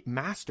complete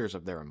masters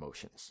of their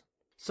emotions.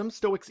 Some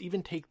Stoics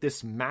even take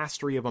this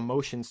mastery of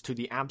emotions to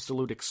the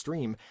absolute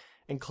extreme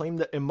and claim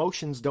that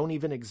emotions don't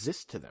even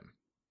exist to them.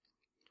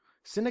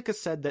 Seneca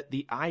said that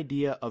the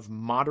idea of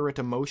moderate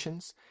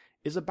emotions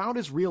is about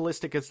as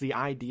realistic as the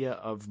idea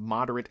of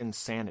moderate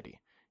insanity.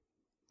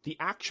 The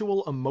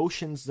actual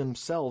emotions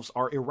themselves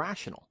are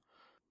irrational.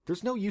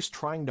 There's no use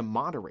trying to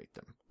moderate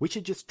them. We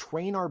should just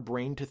train our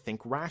brain to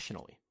think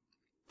rationally.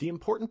 The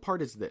important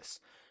part is this: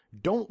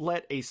 don't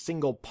let a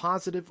single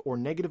positive or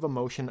negative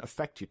emotion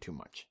affect you too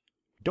much.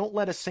 Don't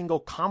let a single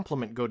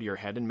compliment go to your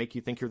head and make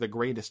you think you're the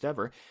greatest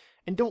ever,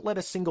 and don't let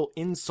a single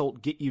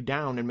insult get you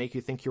down and make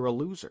you think you're a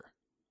loser.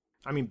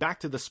 I mean, back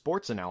to the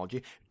sports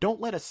analogy,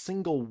 don't let a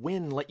single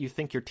win let you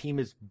think your team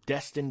is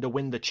destined to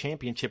win the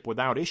championship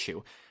without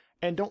issue,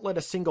 and don't let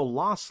a single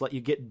loss let you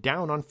get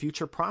down on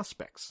future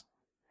prospects.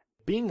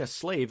 Being a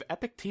slave,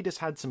 Epictetus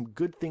had some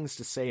good things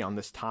to say on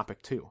this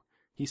topic too.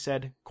 He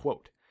said,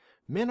 quote,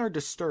 "Men are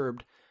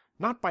disturbed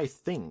not by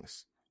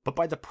things, but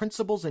by the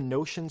principles and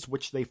notions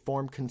which they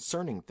form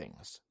concerning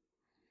things."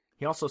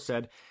 He also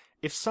said,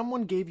 If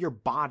someone gave your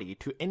body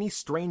to any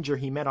stranger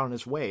he met on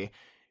his way,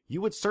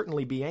 you would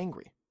certainly be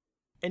angry.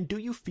 And do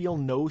you feel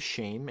no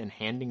shame in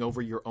handing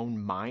over your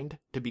own mind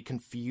to be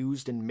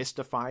confused and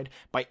mystified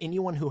by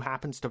anyone who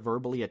happens to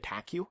verbally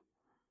attack you?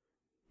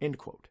 End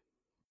quote.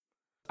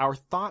 Our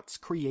thoughts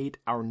create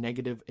our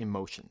negative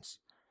emotions.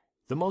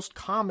 The most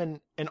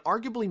common and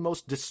arguably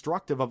most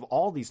destructive of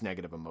all these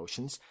negative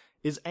emotions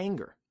is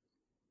anger.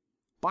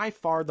 By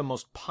far the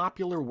most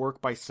popular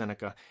work by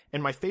Seneca,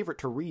 and my favorite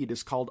to read,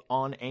 is called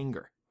On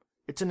Anger.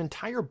 It's an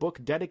entire book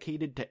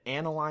dedicated to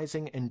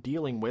analyzing and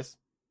dealing with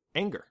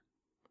anger.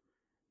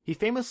 He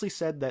famously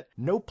said that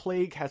no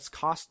plague has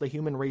cost the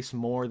human race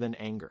more than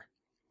anger.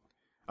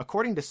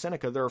 According to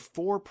Seneca, there are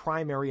 4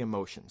 primary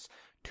emotions,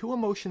 2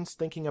 emotions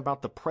thinking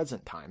about the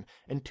present time,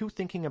 and 2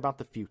 thinking about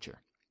the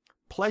future.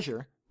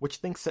 Pleasure, which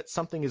thinks that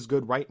something is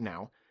good right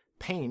now,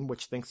 pain,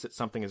 which thinks that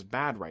something is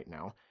bad right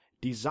now,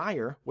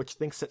 desire, which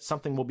thinks that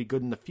something will be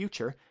good in the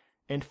future,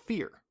 and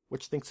fear,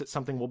 which thinks that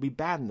something will be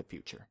bad in the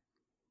future.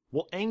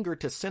 Well, anger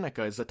to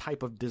Seneca is a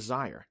type of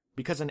desire,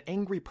 because an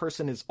angry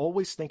person is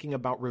always thinking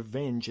about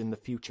revenge in the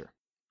future.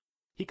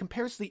 He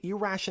compares the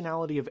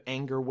irrationality of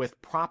anger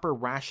with proper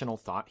rational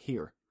thought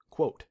here.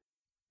 Quote,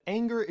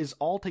 "Anger is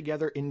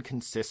altogether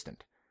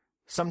inconsistent.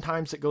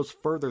 Sometimes it goes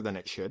further than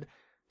it should,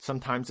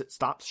 sometimes it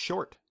stops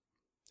short.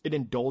 It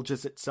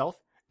indulges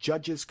itself,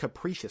 judges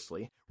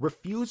capriciously,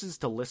 refuses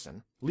to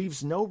listen,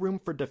 leaves no room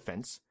for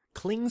defense,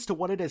 clings to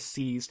what it has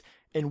seized,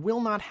 and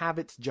will not have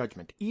its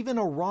judgment, even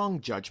a wrong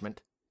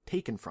judgment,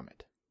 taken from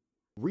it.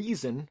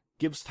 Reason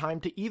gives time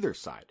to either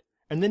side,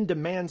 and then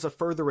demands a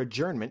further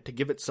adjournment to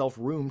give itself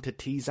room to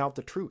tease out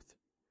the truth.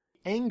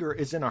 Anger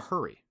is in a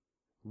hurry.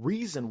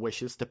 Reason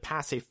wishes to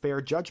pass a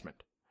fair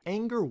judgment.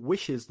 Anger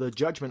wishes the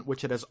judgment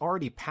which it has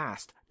already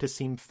passed to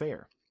seem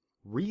fair.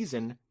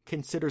 Reason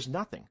considers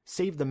nothing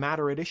save the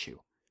matter at issue.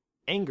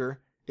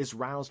 Anger is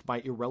roused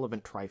by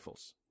irrelevant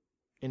trifles."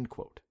 End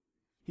quote.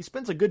 He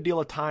spends a good deal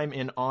of time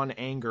in On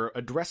Anger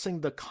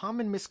addressing the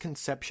common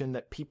misconception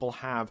that people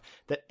have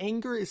that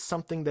anger is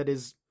something that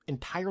is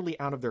entirely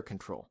out of their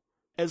control,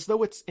 as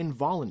though it's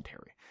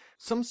involuntary,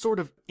 some sort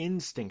of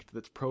instinct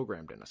that's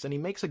programmed in us, and he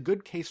makes a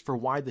good case for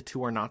why the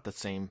two are not the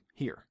same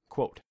here.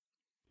 Quote,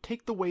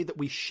 "Take the way that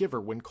we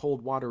shiver when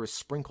cold water is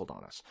sprinkled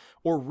on us,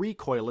 or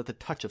recoil at the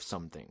touch of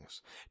some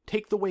things.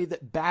 Take the way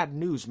that bad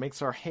news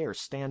makes our hair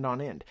stand on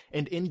end,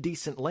 and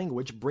indecent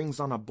language brings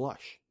on a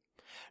blush.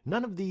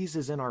 None of these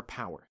is in our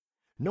power.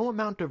 No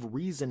amount of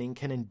reasoning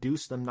can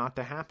induce them not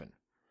to happen.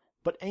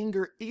 But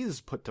anger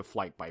is put to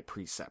flight by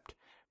precept,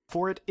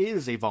 for it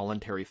is a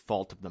voluntary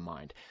fault of the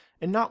mind,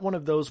 and not one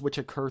of those which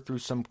occur through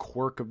some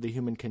quirk of the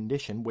human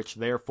condition, which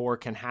therefore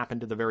can happen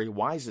to the very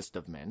wisest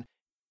of men."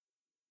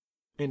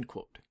 End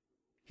quote.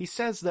 He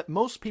says that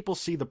most people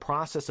see the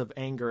process of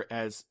anger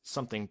as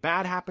something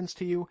bad happens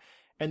to you,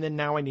 and then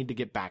now I need to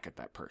get back at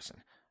that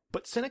person.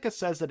 But Seneca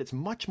says that it's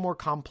much more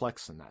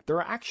complex than that. There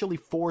are actually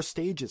 4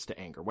 stages to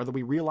anger, whether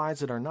we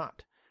realize it or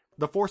not.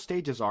 The 4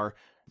 stages are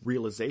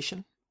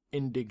realization,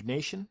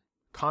 indignation,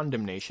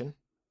 condemnation,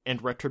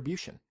 and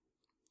retribution.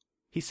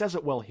 He says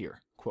it well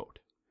here. Quote,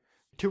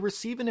 "To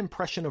receive an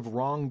impression of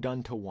wrong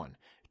done to one,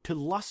 to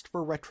lust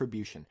for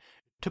retribution,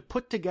 to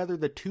put together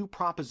the 2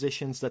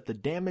 propositions that the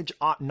damage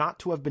ought not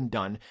to have been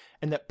done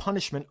and that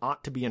punishment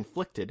ought to be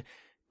inflicted,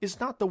 is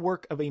not the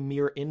work of a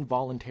mere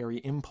involuntary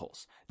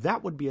impulse.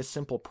 That would be a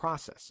simple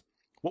process.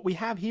 What we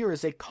have here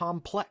is a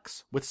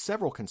complex with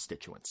several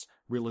constituents: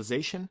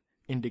 realization,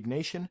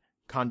 indignation,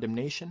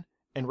 condemnation,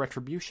 and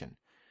retribution.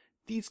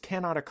 These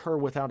cannot occur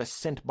without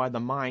assent by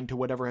the mind to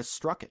whatever has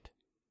struck it."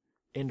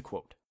 End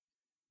quote.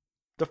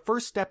 The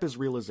first step is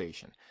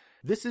realization.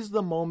 This is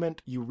the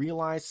moment you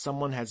realize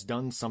someone has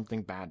done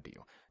something bad to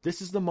you. This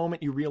is the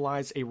moment you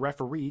realize a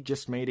referee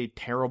just made a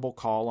terrible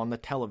call on the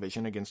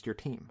television against your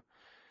team.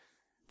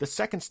 The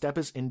second step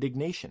is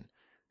indignation.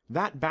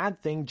 That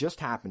bad thing just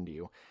happened to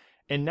you,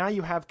 and now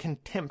you have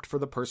contempt for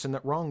the person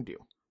that wronged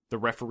you. The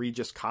referee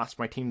just cost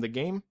my team the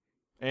game,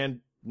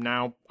 and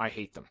now I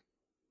hate them.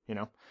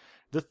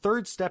 The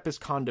third step is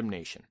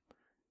condemnation.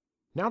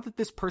 Now that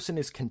this person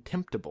is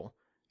contemptible,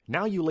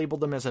 now you label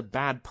them as a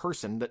bad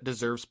person that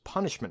deserves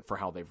punishment for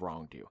how they've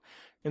wronged you.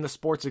 In the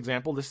sports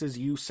example, this is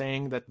you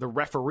saying that the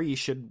referee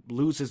should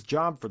lose his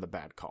job for the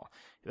bad call,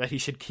 that he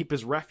should keep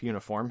his ref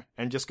uniform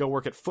and just go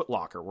work at Foot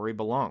Locker where he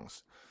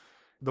belongs.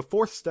 The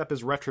fourth step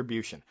is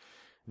retribution.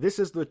 This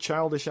is the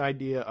childish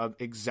idea of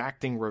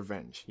exacting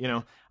revenge.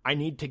 I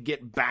need to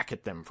get back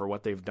at them for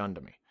what they've done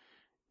to me.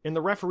 In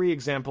the referee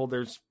example,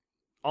 there's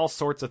all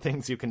sorts of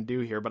things you can do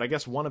here, but I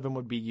guess one of them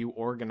would be you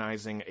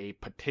organizing a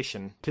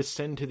petition to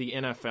send to the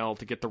NFL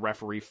to get the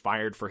referee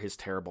fired for his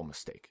terrible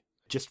mistake.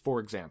 Just for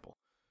example.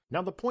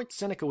 Now, the point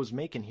Seneca was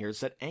making here is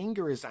that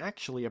anger is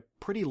actually a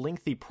pretty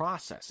lengthy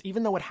process,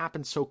 even though it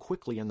happens so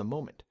quickly in the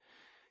moment.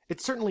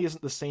 It certainly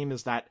isn't the same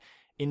as that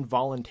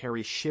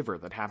involuntary shiver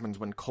that happens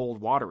when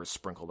cold water is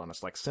sprinkled on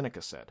us, like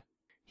Seneca said.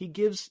 He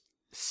gives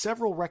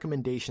several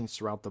recommendations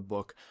throughout the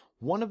book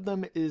One of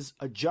them is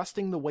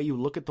adjusting the way you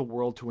look at the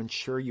world to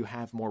ensure you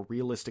have more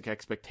realistic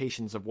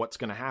expectations of what's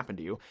going to happen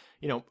to you.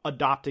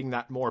 Adopting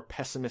that more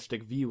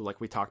pessimistic view like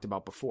we talked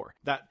about before.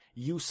 That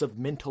use of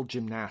mental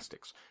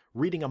gymnastics.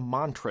 Reading a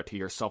mantra to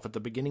yourself at the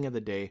beginning of the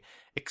day,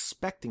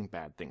 expecting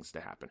bad things to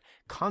happen.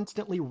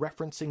 Constantly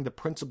referencing the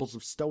principles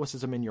of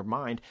Stoicism in your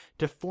mind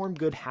to form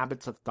good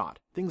habits of thought.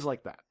 Things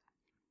like that.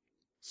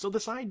 So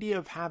this idea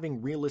of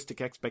having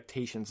realistic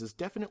expectations is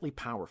definitely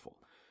powerful.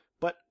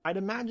 But I'd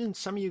imagine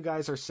some of you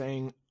guys are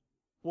saying,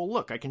 well,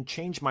 look, I can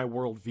change my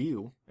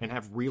worldview and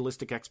have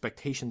realistic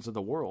expectations of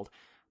the world,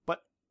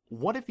 but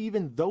what if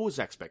even those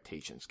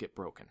expectations get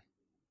broken?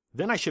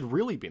 Then I should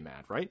really be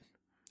mad, right?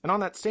 And on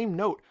that same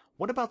note,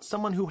 what about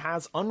someone who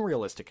has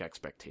unrealistic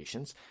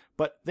expectations,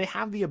 but they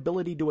have the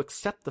ability to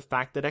accept the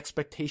fact that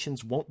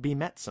expectations won't be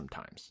met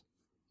sometimes?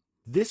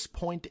 This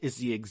point is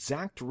the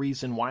exact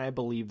reason why I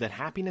believe that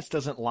happiness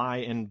doesn't lie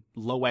in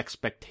low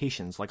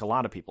expectations, like a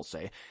lot of people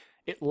say.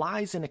 It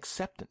lies in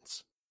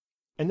acceptance.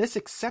 And this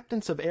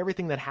acceptance of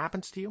everything that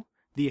happens to you,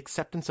 the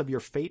acceptance of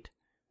your fate,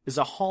 is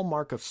a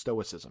hallmark of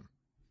Stoicism.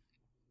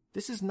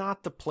 This is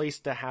not the place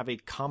to have a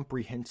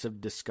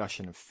comprehensive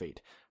discussion of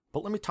fate,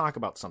 but let me talk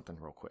about something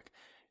real quick.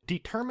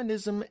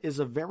 Determinism is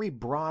a very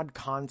broad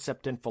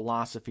concept in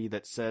philosophy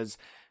that says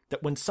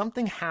that when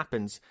something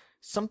happens,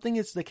 something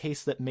is the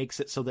case that makes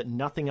it so that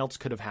nothing else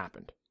could have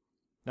happened.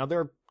 Now, there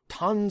are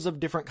tons of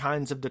different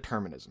kinds of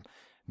determinism.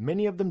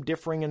 Many of them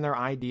differing in their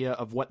idea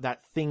of what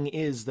that thing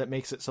is that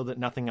makes it so that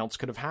nothing else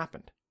could have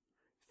happened.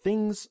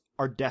 Things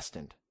are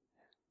destined.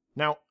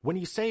 Now, when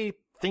you say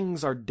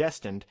things are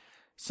destined,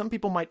 some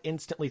people might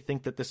instantly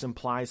think that this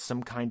implies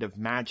some kind of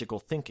magical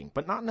thinking,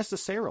 but not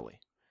necessarily.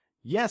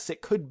 Yes,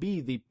 it could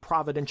be the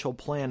providential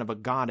plan of a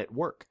god at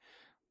work,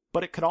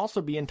 but it could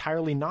also be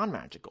entirely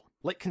non-magical.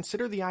 Like,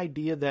 consider the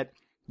idea that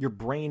your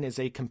brain is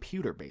a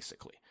computer,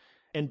 basically.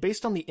 And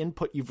based on the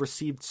input you've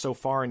received so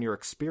far in your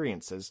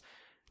experiences,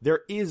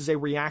 there is a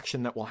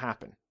reaction that will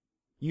happen.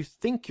 You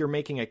think you're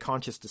making a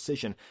conscious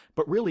decision,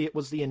 but really it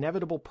was the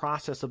inevitable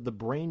process of the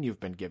brain you've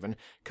been given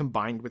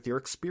combined with your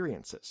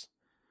experiences.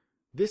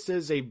 This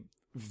is a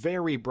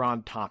very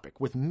broad topic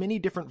with many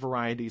different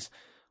varieties,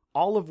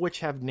 all of which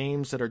have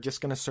names that are just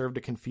going to serve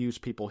to confuse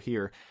people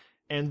here.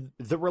 And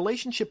the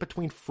relationship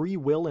between free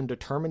will and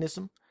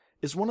determinism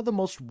is one of the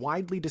most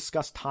widely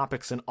discussed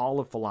topics in all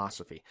of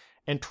philosophy.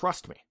 And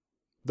trust me,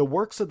 the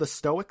works of the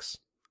Stoics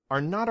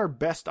are not our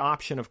best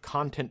option of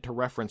content to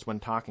reference when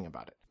talking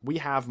about it. We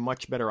have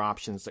much better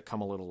options that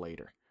come a little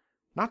later.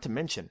 Not to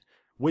mention,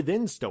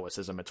 within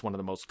Stoicism, it's one of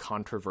the most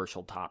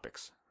controversial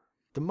topics.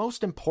 The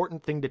most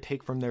important thing to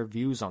take from their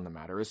views on the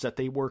matter is that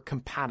they were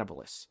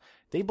compatibilists.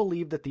 They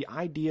believed that the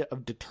idea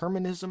of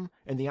determinism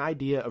and the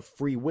idea of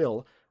free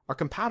will are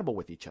compatible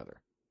with each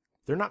other.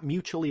 They're not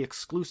mutually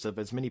exclusive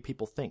as many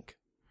people think.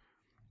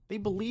 They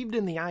believed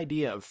in the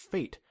idea of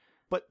fate,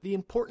 but the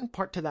important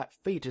part to that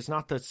fate is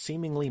not the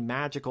seemingly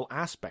magical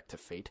aspect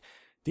of fate.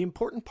 The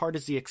important part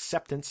is the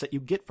acceptance that you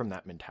get from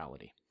that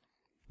mentality.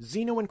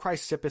 Zeno and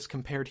Chrysippus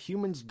compared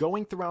humans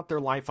going throughout their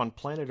life on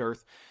planet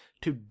Earth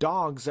to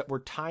dogs that were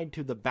tied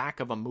to the back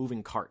of a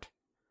moving cart.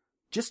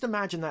 Just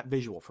imagine that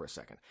visual for a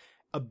second.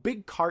 A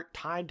big cart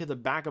tied to the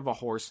back of a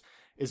horse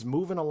is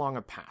moving along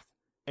a path,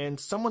 and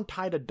someone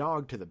tied a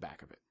dog to the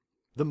back of it.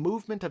 The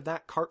movement of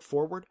that cart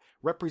forward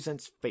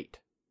represents fate,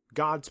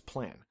 God's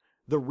plan,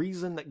 the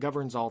reason that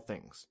governs all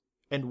things.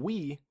 And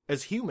we,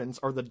 as humans,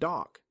 are the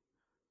dog.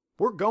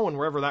 We're going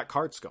wherever that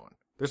cart's going.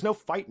 There's no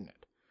fighting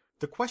it.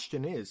 The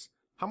question is,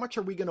 how much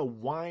are we going to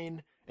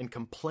whine and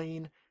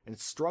complain and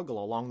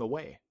struggle along the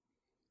way?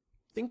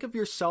 Think of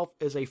yourself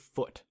as a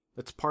foot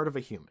that's part of a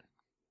human.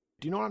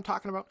 Do you know what I'm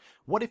talking about?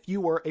 What if you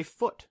were a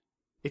foot?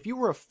 If you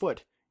were a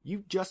foot,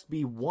 you'd just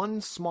be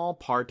one small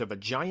part of a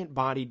giant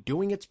body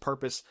doing its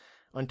purpose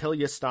until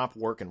you stop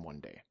working one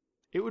day.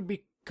 It would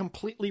be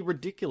completely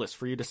ridiculous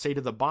for you to say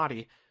to the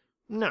body,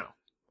 "No,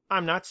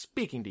 I'm not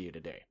speaking to you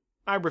today.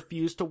 I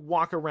refuse to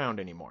walk around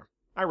anymore.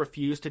 I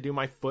refuse to do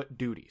my foot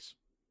duties."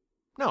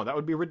 No, that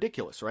would be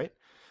ridiculous, right?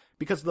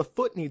 Because the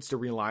foot needs to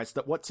realize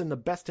that what's in the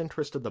best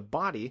interest of the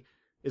body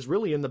is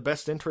really in the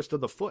best interest of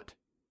the foot.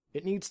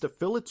 It needs to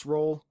fill its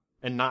role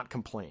and not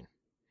complain.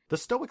 The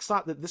Stoics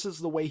thought that this is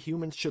the way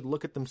humans should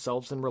look at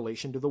themselves in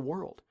relation to the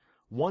world.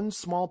 One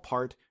small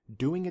part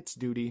doing its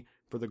duty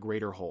for the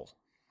greater whole.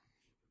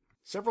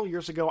 Several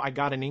years ago, I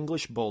got an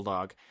English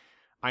bulldog.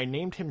 I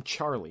named him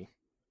Charlie,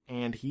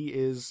 and he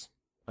is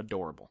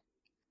adorable.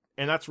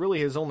 And that's really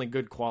his only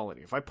good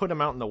quality. If I put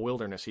him out in the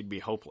wilderness, he'd be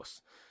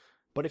hopeless.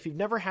 But if you've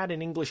never had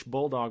an English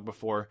bulldog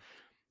before,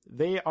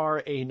 they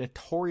are a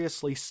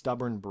notoriously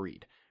stubborn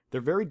breed.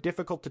 They're very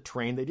difficult to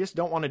train. They just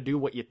don't want to do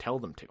what you tell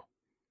them to.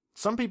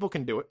 Some people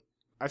can do it.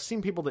 I've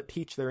seen people that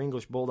teach their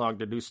English bulldog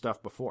to do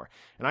stuff before,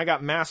 and I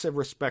got massive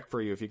respect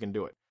for you if you can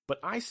do it. But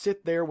I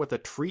sit there with a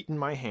treat in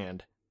my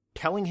hand,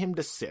 telling him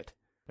to sit,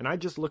 and I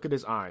just look at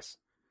his eyes,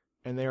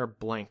 and they are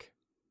blank.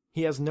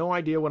 He has no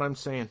idea what I'm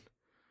saying.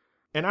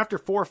 And after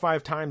 4 or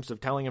 5 times of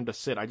telling him to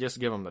sit, I just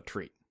give him the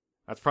treat.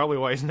 That's probably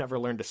why he's never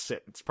learned to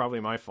sit. It's probably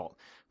my fault.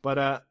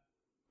 But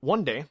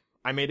one day,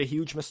 I made a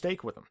huge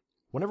mistake with him.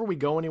 Whenever we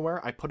go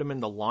anywhere, I put him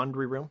in the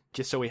laundry room,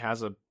 just so he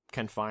has a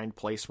confined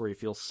place where he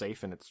feels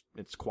safe and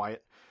it's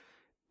quiet.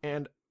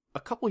 And a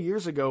couple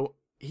years ago,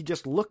 he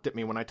just looked at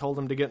me when I told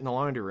him to get in the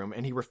laundry room,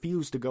 and he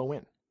refused to go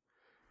in.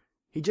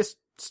 He just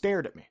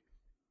stared at me.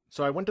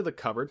 So I went to the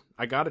cupboard,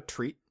 I got a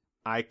treat,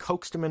 I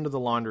coaxed him into the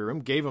laundry room,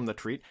 gave him the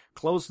treat,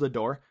 closed the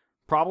door.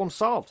 Problem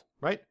solved,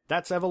 right?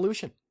 That's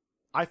evolution.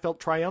 I felt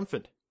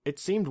triumphant. It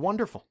seemed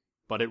wonderful,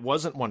 but it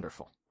wasn't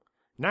wonderful.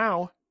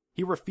 Now,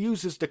 he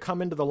refuses to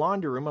come into the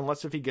laundry room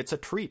unless if he gets a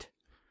treat.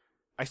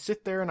 I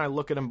sit there and I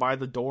look at him by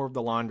the door of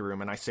the laundry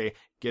room and I say,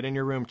 "Get in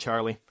your room,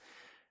 Charlie."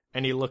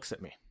 And he looks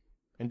at me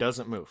and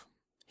doesn't move.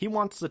 He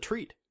wants the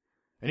treat.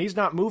 And he's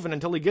not moving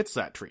until he gets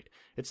that treat.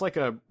 It's like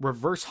a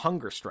reverse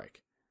hunger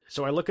strike.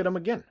 So I look at him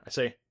again. I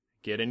say,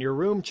 "Get in your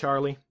room,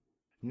 Charlie."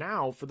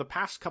 Now, for the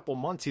past couple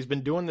months, he's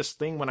been doing this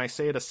thing when I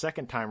say it a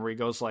second time where he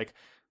goes like,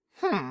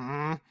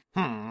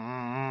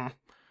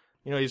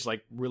 he's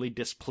like really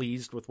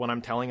displeased with what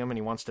I'm telling him and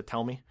he wants to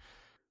tell me.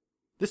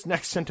 This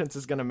next sentence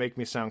is going to make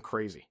me sound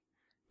crazy.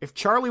 If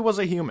Charlie was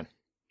a human,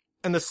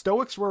 and the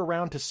Stoics were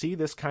around to see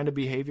this kind of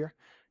behavior,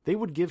 they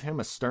would give him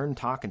a stern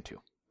talking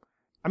to.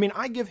 I mean,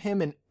 I give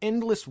him an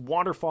endless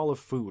waterfall of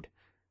food,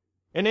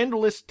 an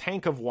endless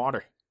tank of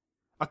water,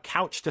 a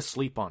couch to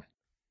sleep on,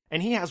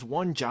 and he has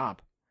one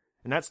job,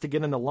 and that's to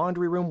get in the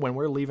laundry room when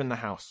we're leaving the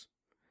house.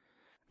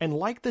 And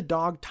like the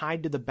dog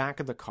tied to the back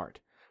of the cart,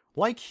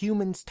 like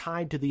humans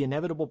tied to the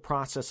inevitable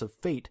process of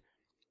fate,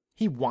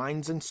 he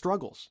whines and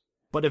struggles.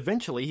 But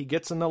eventually he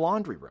gets in the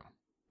laundry room,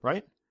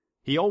 right?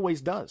 He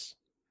always does.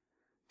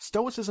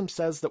 Stoicism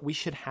says that we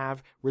should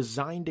have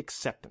resigned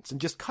acceptance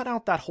and just cut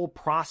out that whole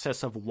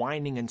process of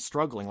whining and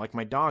struggling like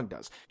my dog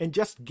does, and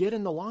just get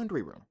in the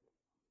laundry room.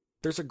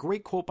 There's a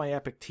great quote by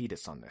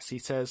Epictetus on this. He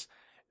says,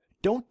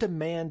 "Don't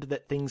demand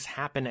that things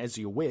happen as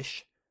you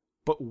wish,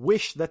 but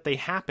wish that they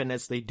happen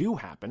as they do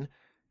happen,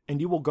 and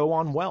you will go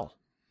on well."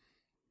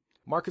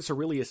 Marcus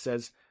Aurelius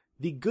says,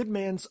 "The good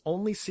man's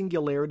only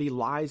singularity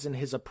lies in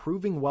his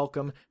approving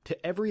welcome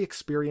to every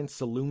experience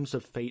the looms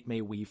of fate may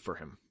weave for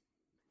him."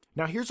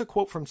 Now here's a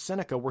quote from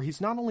Seneca where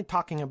he's not only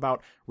talking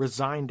about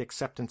resigned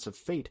acceptance of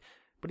fate,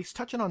 but he's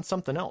touching on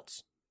something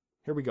else.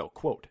 Here we go,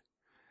 quote,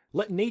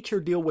 "Let nature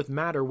deal with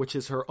matter which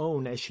is her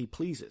own as she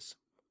pleases.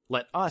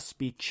 Let us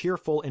be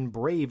cheerful and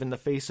brave in the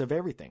face of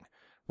everything,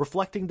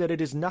 reflecting that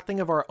it is nothing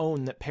of our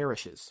own that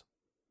perishes."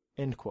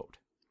 End quote.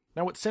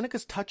 Now what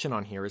Seneca's touching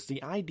on here is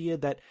the idea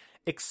that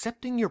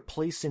accepting your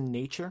place in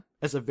nature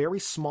as a very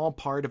small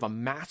part of a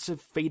massive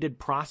fated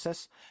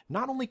process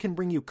not only can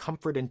bring you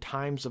comfort in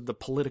times of the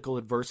political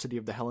adversity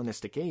of the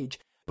Hellenistic age,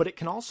 but it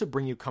can also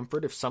bring you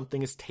comfort if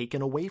something is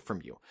taken away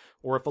from you,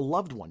 or if a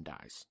loved one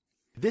dies.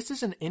 This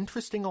is an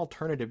interesting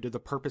alternative to the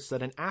purpose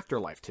that an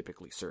afterlife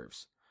typically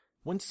serves.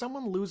 When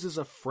someone loses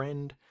a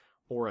friend,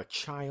 or a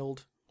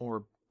child,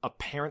 or a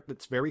parent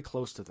that's very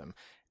close to them,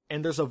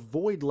 and there's a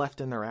void left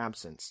in their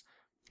absence,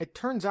 it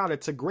turns out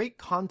it's a great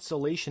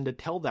consolation to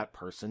tell that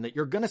person that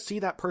you're going to see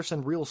that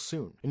person real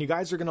soon, and you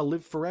guys are going to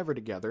live forever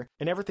together,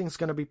 and everything's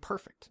going to be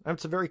perfect. And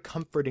it's a very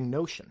comforting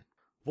notion.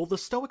 Well, the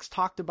Stoics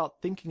talked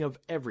about thinking of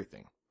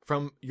everything,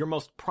 from your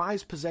most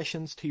prized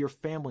possessions to your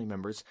family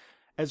members,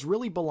 as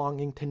really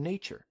belonging to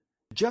nature.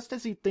 Just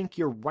as you think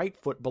your right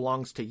foot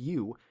belongs to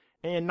you,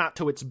 and not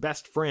to its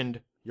best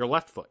friend, your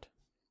left foot.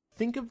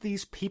 Think of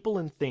these people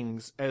and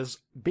things as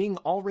being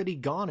already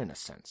gone in a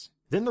sense.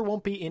 Then there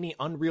won't be any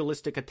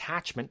unrealistic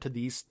attachment to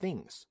these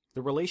things.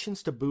 The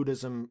relations to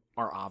Buddhism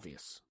are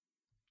obvious.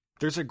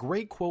 There's a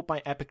great quote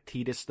by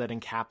Epictetus that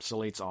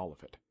encapsulates all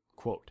of it.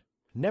 Quote,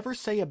 "Never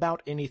say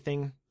about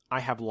anything, 'I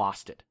have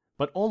lost it,'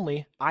 but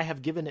only, 'I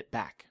have given it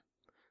back.'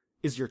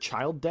 Is your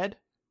child dead?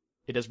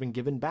 It has been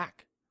given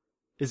back.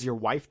 Is your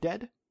wife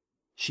dead?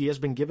 She has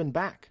been given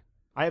back.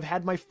 I have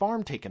had my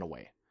farm taken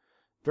away.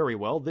 Very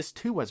well, this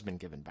too has been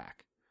given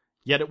back.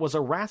 Yet it was a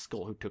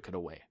rascal who took it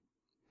away.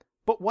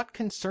 But what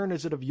concern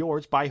is it of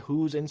yours by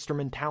whose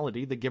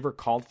instrumentality the giver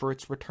called for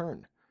its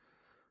return?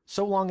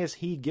 So long as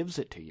he gives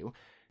it to you,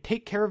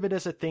 take care of it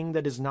as a thing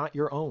that is not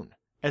your own,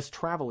 as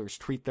travelers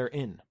treat their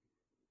inn."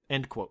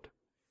 End quote.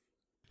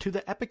 To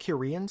the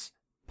Epicureans,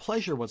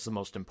 pleasure was the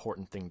most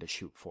important thing to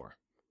shoot for.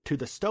 To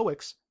the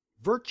Stoics,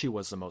 virtue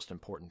was the most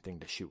important thing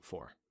to shoot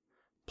for.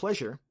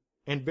 Pleasure,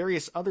 and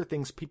various other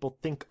things people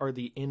think are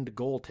the end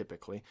goal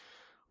typically,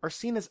 are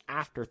seen as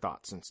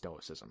afterthoughts in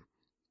Stoicism.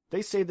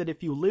 They say that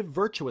if you live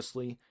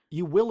virtuously,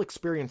 you will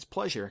experience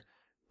pleasure,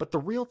 but the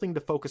real thing to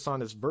focus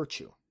on is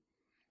virtue.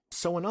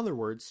 So in other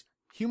words,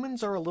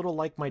 humans are a little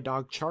like my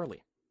dog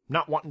Charlie,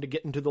 not wanting to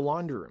get into the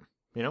laundry room,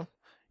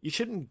 You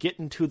shouldn't get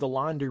into the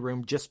laundry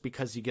room just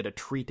because you get a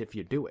treat if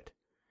you do it.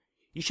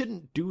 You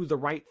shouldn't do the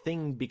right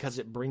thing because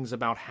it brings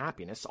about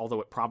happiness, although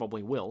it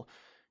probably will.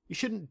 You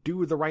shouldn't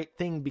do the right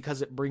thing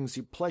because it brings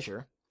you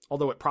pleasure,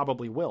 although it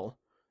probably will.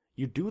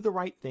 You do the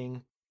right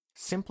thing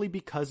simply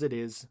because it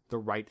is the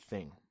right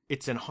thing.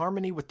 It's in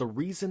harmony with the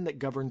reason that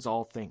governs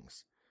all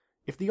things.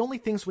 If the only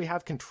things we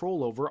have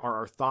control over are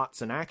our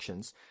thoughts and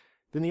actions,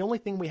 then the only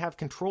thing we have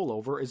control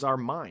over is our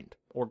mind,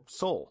 or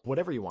soul,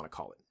 whatever you want to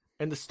call it.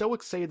 And the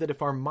Stoics say that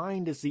if our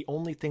mind is the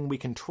only thing we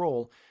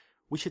control,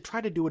 we should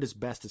try to do it as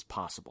best as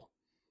possible.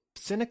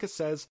 Seneca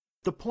says,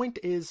 the point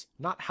is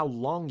not how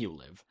long you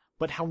live,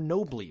 but how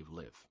nobly you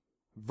live.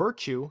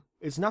 Virtue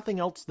is nothing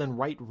else than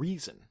right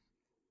reason.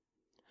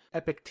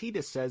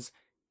 Epictetus says,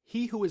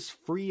 he who is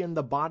free in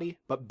the body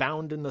but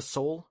bound in the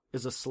soul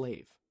is a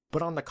slave.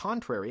 But on the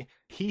contrary,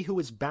 he who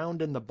is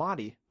bound in the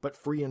body but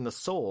free in the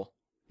soul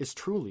is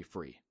truly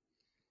free.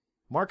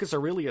 Marcus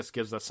Aurelius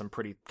gives us some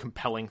pretty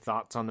compelling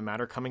thoughts on the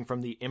matter coming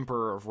from the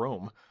Emperor of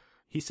Rome.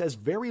 He says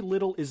very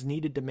little is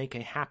needed to make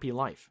a happy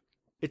life.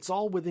 It's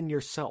all within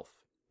yourself,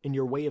 in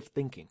your way of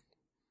thinking.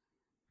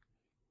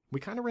 We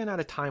kind of ran out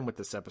of time with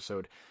this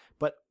episode,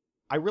 but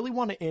I really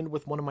want to end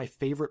with one of my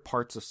favorite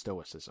parts of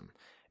Stoicism,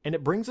 and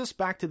it brings us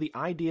back to the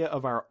idea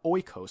of our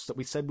oikos that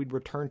we said we'd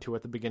return to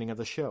at the beginning of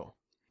the show.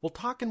 We'll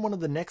talk in one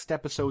of the next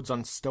episodes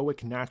on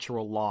Stoic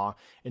natural law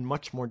in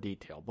much more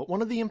detail, but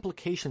one of the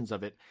implications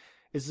of it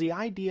is the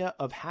idea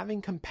of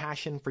having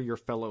compassion for your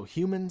fellow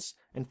humans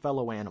and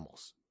fellow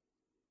animals.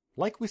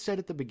 Like we said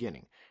at the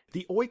beginning,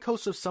 the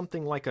oikos of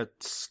something like a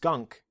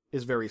skunk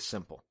is very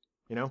simple.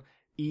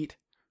 Eat,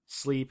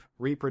 sleep,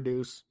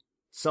 reproduce,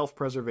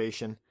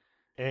 self-preservation,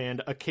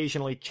 and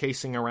occasionally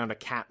chasing around a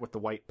cat with the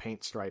white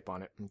paint stripe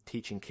on it and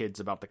teaching kids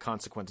about the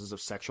consequences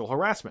of sexual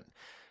harassment.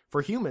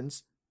 For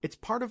humans, it's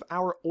part of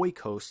our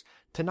oikos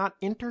to not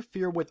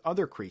interfere with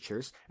other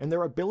creatures and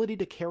their ability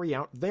to carry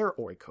out their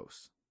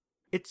oikos.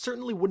 It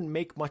certainly wouldn't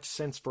make much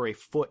sense for a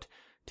foot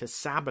to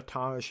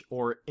sabotage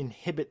or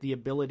inhibit the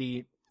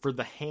ability for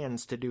the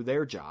hands to do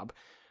their job,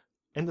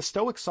 and the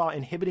Stoics saw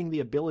inhibiting the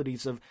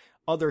abilities of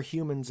other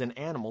humans and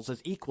animals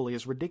as equally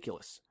as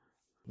ridiculous.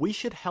 We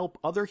should help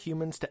other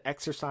humans to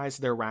exercise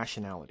their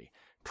rationality,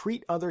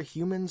 treat other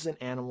humans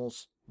and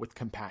animals with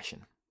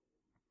compassion.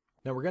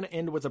 Now we're going to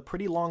end with a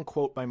pretty long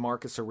quote by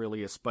Marcus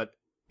Aurelius, but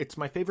it's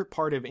my favorite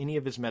part of any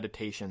of his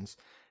meditations,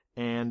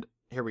 and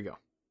here we go.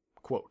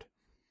 Quote,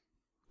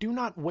 do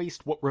not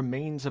waste what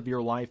remains of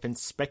your life in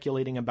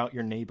speculating about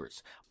your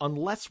neighbors,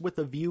 unless with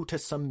a view to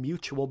some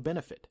mutual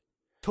benefit.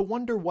 To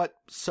wonder what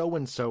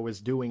so-and-so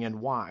is doing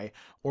and why,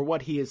 or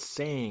what he is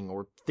saying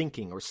or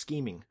thinking or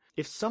scheming.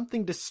 If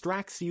something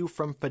distracts you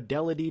from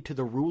fidelity to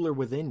the ruler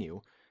within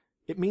you,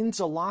 it means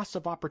a loss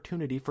of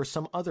opportunity for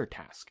some other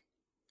task.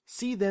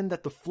 See then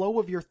that the flow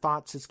of your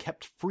thoughts is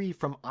kept free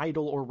from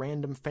idle or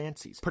random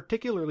fancies,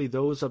 particularly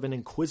those of an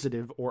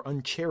inquisitive or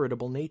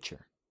uncharitable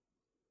nature.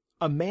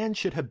 A man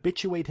should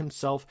habituate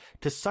himself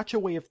to such a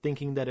way of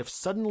thinking that if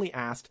suddenly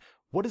asked,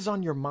 what is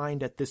on your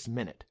mind at this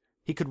minute,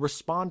 he could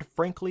respond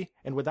frankly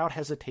and without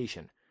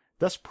hesitation,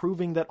 thus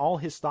proving that all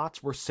his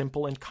thoughts were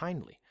simple and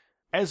kindly,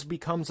 as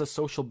becomes a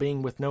social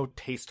being with no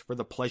taste for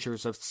the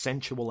pleasures of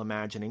sensual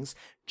imaginings,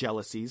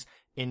 jealousies,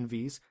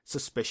 envies,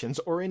 suspicions,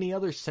 or any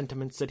other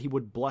sentiments that he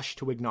would blush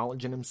to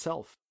acknowledge in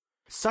himself.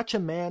 Such a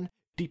man,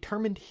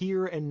 determined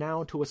here and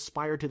now to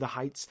aspire to the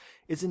heights,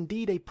 is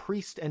indeed a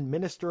priest and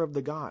minister of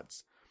the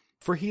gods,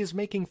 for he is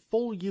making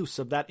full use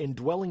of that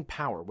indwelling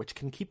power which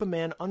can keep a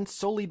man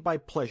unsullied by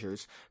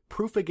pleasures,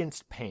 proof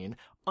against pain,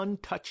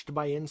 untouched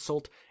by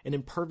insult, and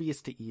impervious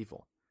to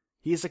evil.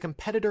 He is a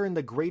competitor in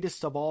the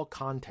greatest of all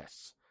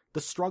contests, the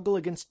struggle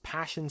against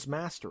passion's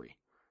mastery.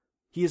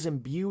 He is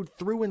imbued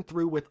through and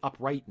through with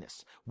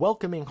uprightness,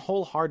 welcoming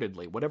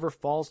wholeheartedly whatever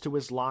falls to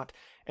his lot,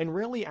 and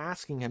rarely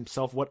asking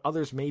himself what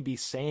others may be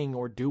saying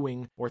or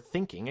doing or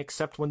thinking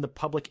except when the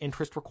public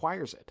interest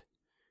requires it.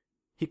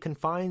 He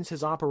confines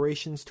his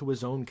operations to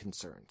his own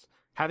concerns,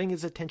 having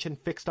his attention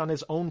fixed on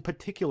his own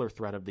particular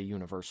thread of the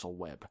universal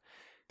web,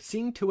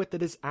 seeing to it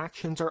that his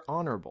actions are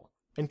honorable,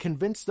 and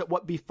convinced that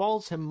what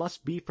befalls him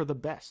must be for the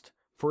best,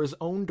 for his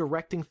own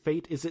directing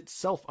fate is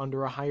itself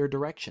under a higher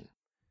direction.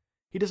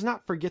 He does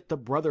not forget the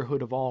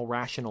brotherhood of all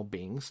rational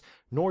beings,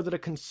 nor that a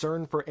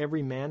concern for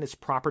every man is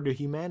proper to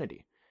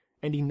humanity,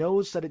 and he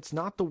knows that it's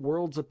not the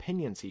world's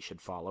opinions he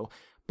should follow,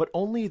 but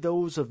only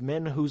those of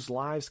men whose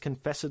lives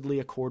confessedly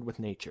accord with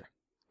nature.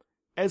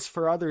 As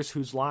for others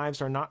whose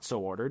lives are not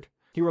so ordered,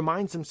 he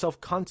reminds himself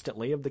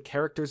constantly of the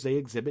characters they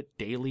exhibit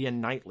daily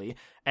and nightly,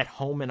 at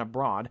home and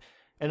abroad,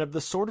 and of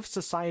the sort of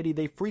society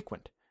they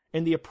frequent,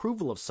 and the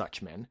approval of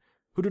such men,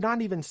 who do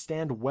not even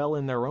stand well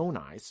in their own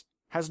eyes,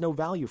 has no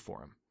value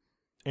for him.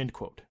 End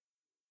quote.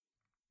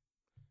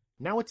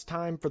 Now it's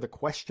time for the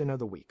question of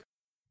the week.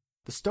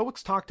 The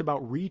Stoics talked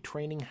about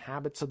retraining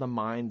habits of the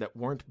mind that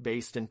weren't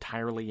based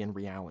entirely in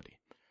reality.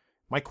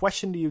 My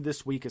question to you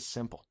this week is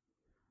simple.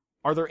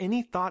 Are there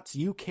any thoughts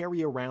you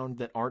carry around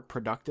that aren't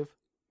productive?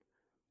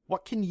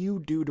 What can you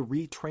do to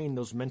retrain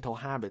those mental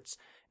habits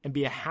and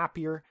be a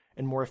happier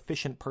and more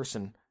efficient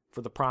person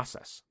for the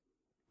process?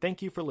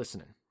 Thank you for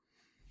listening.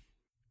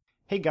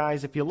 Hey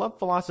guys, if you love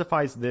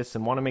Philosophize This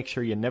and want to make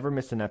sure you never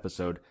miss an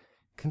episode,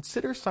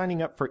 consider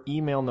signing up for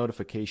email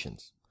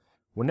notifications.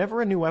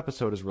 Whenever a new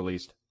episode is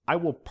released, I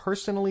will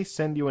personally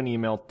send you an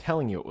email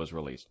telling you it was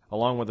released,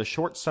 along with a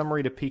short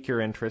summary to pique your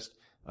interest,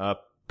 a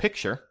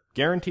picture,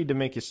 guaranteed to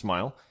make you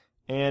smile,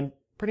 and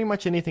pretty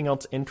much anything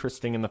else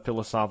interesting in the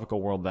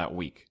philosophical world that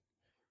week.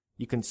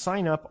 You can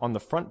sign up on the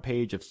front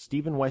page of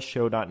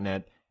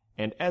StephenWestShow.net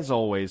And as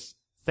always,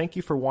 thank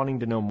you for wanting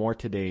to know more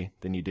today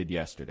than you did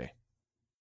yesterday.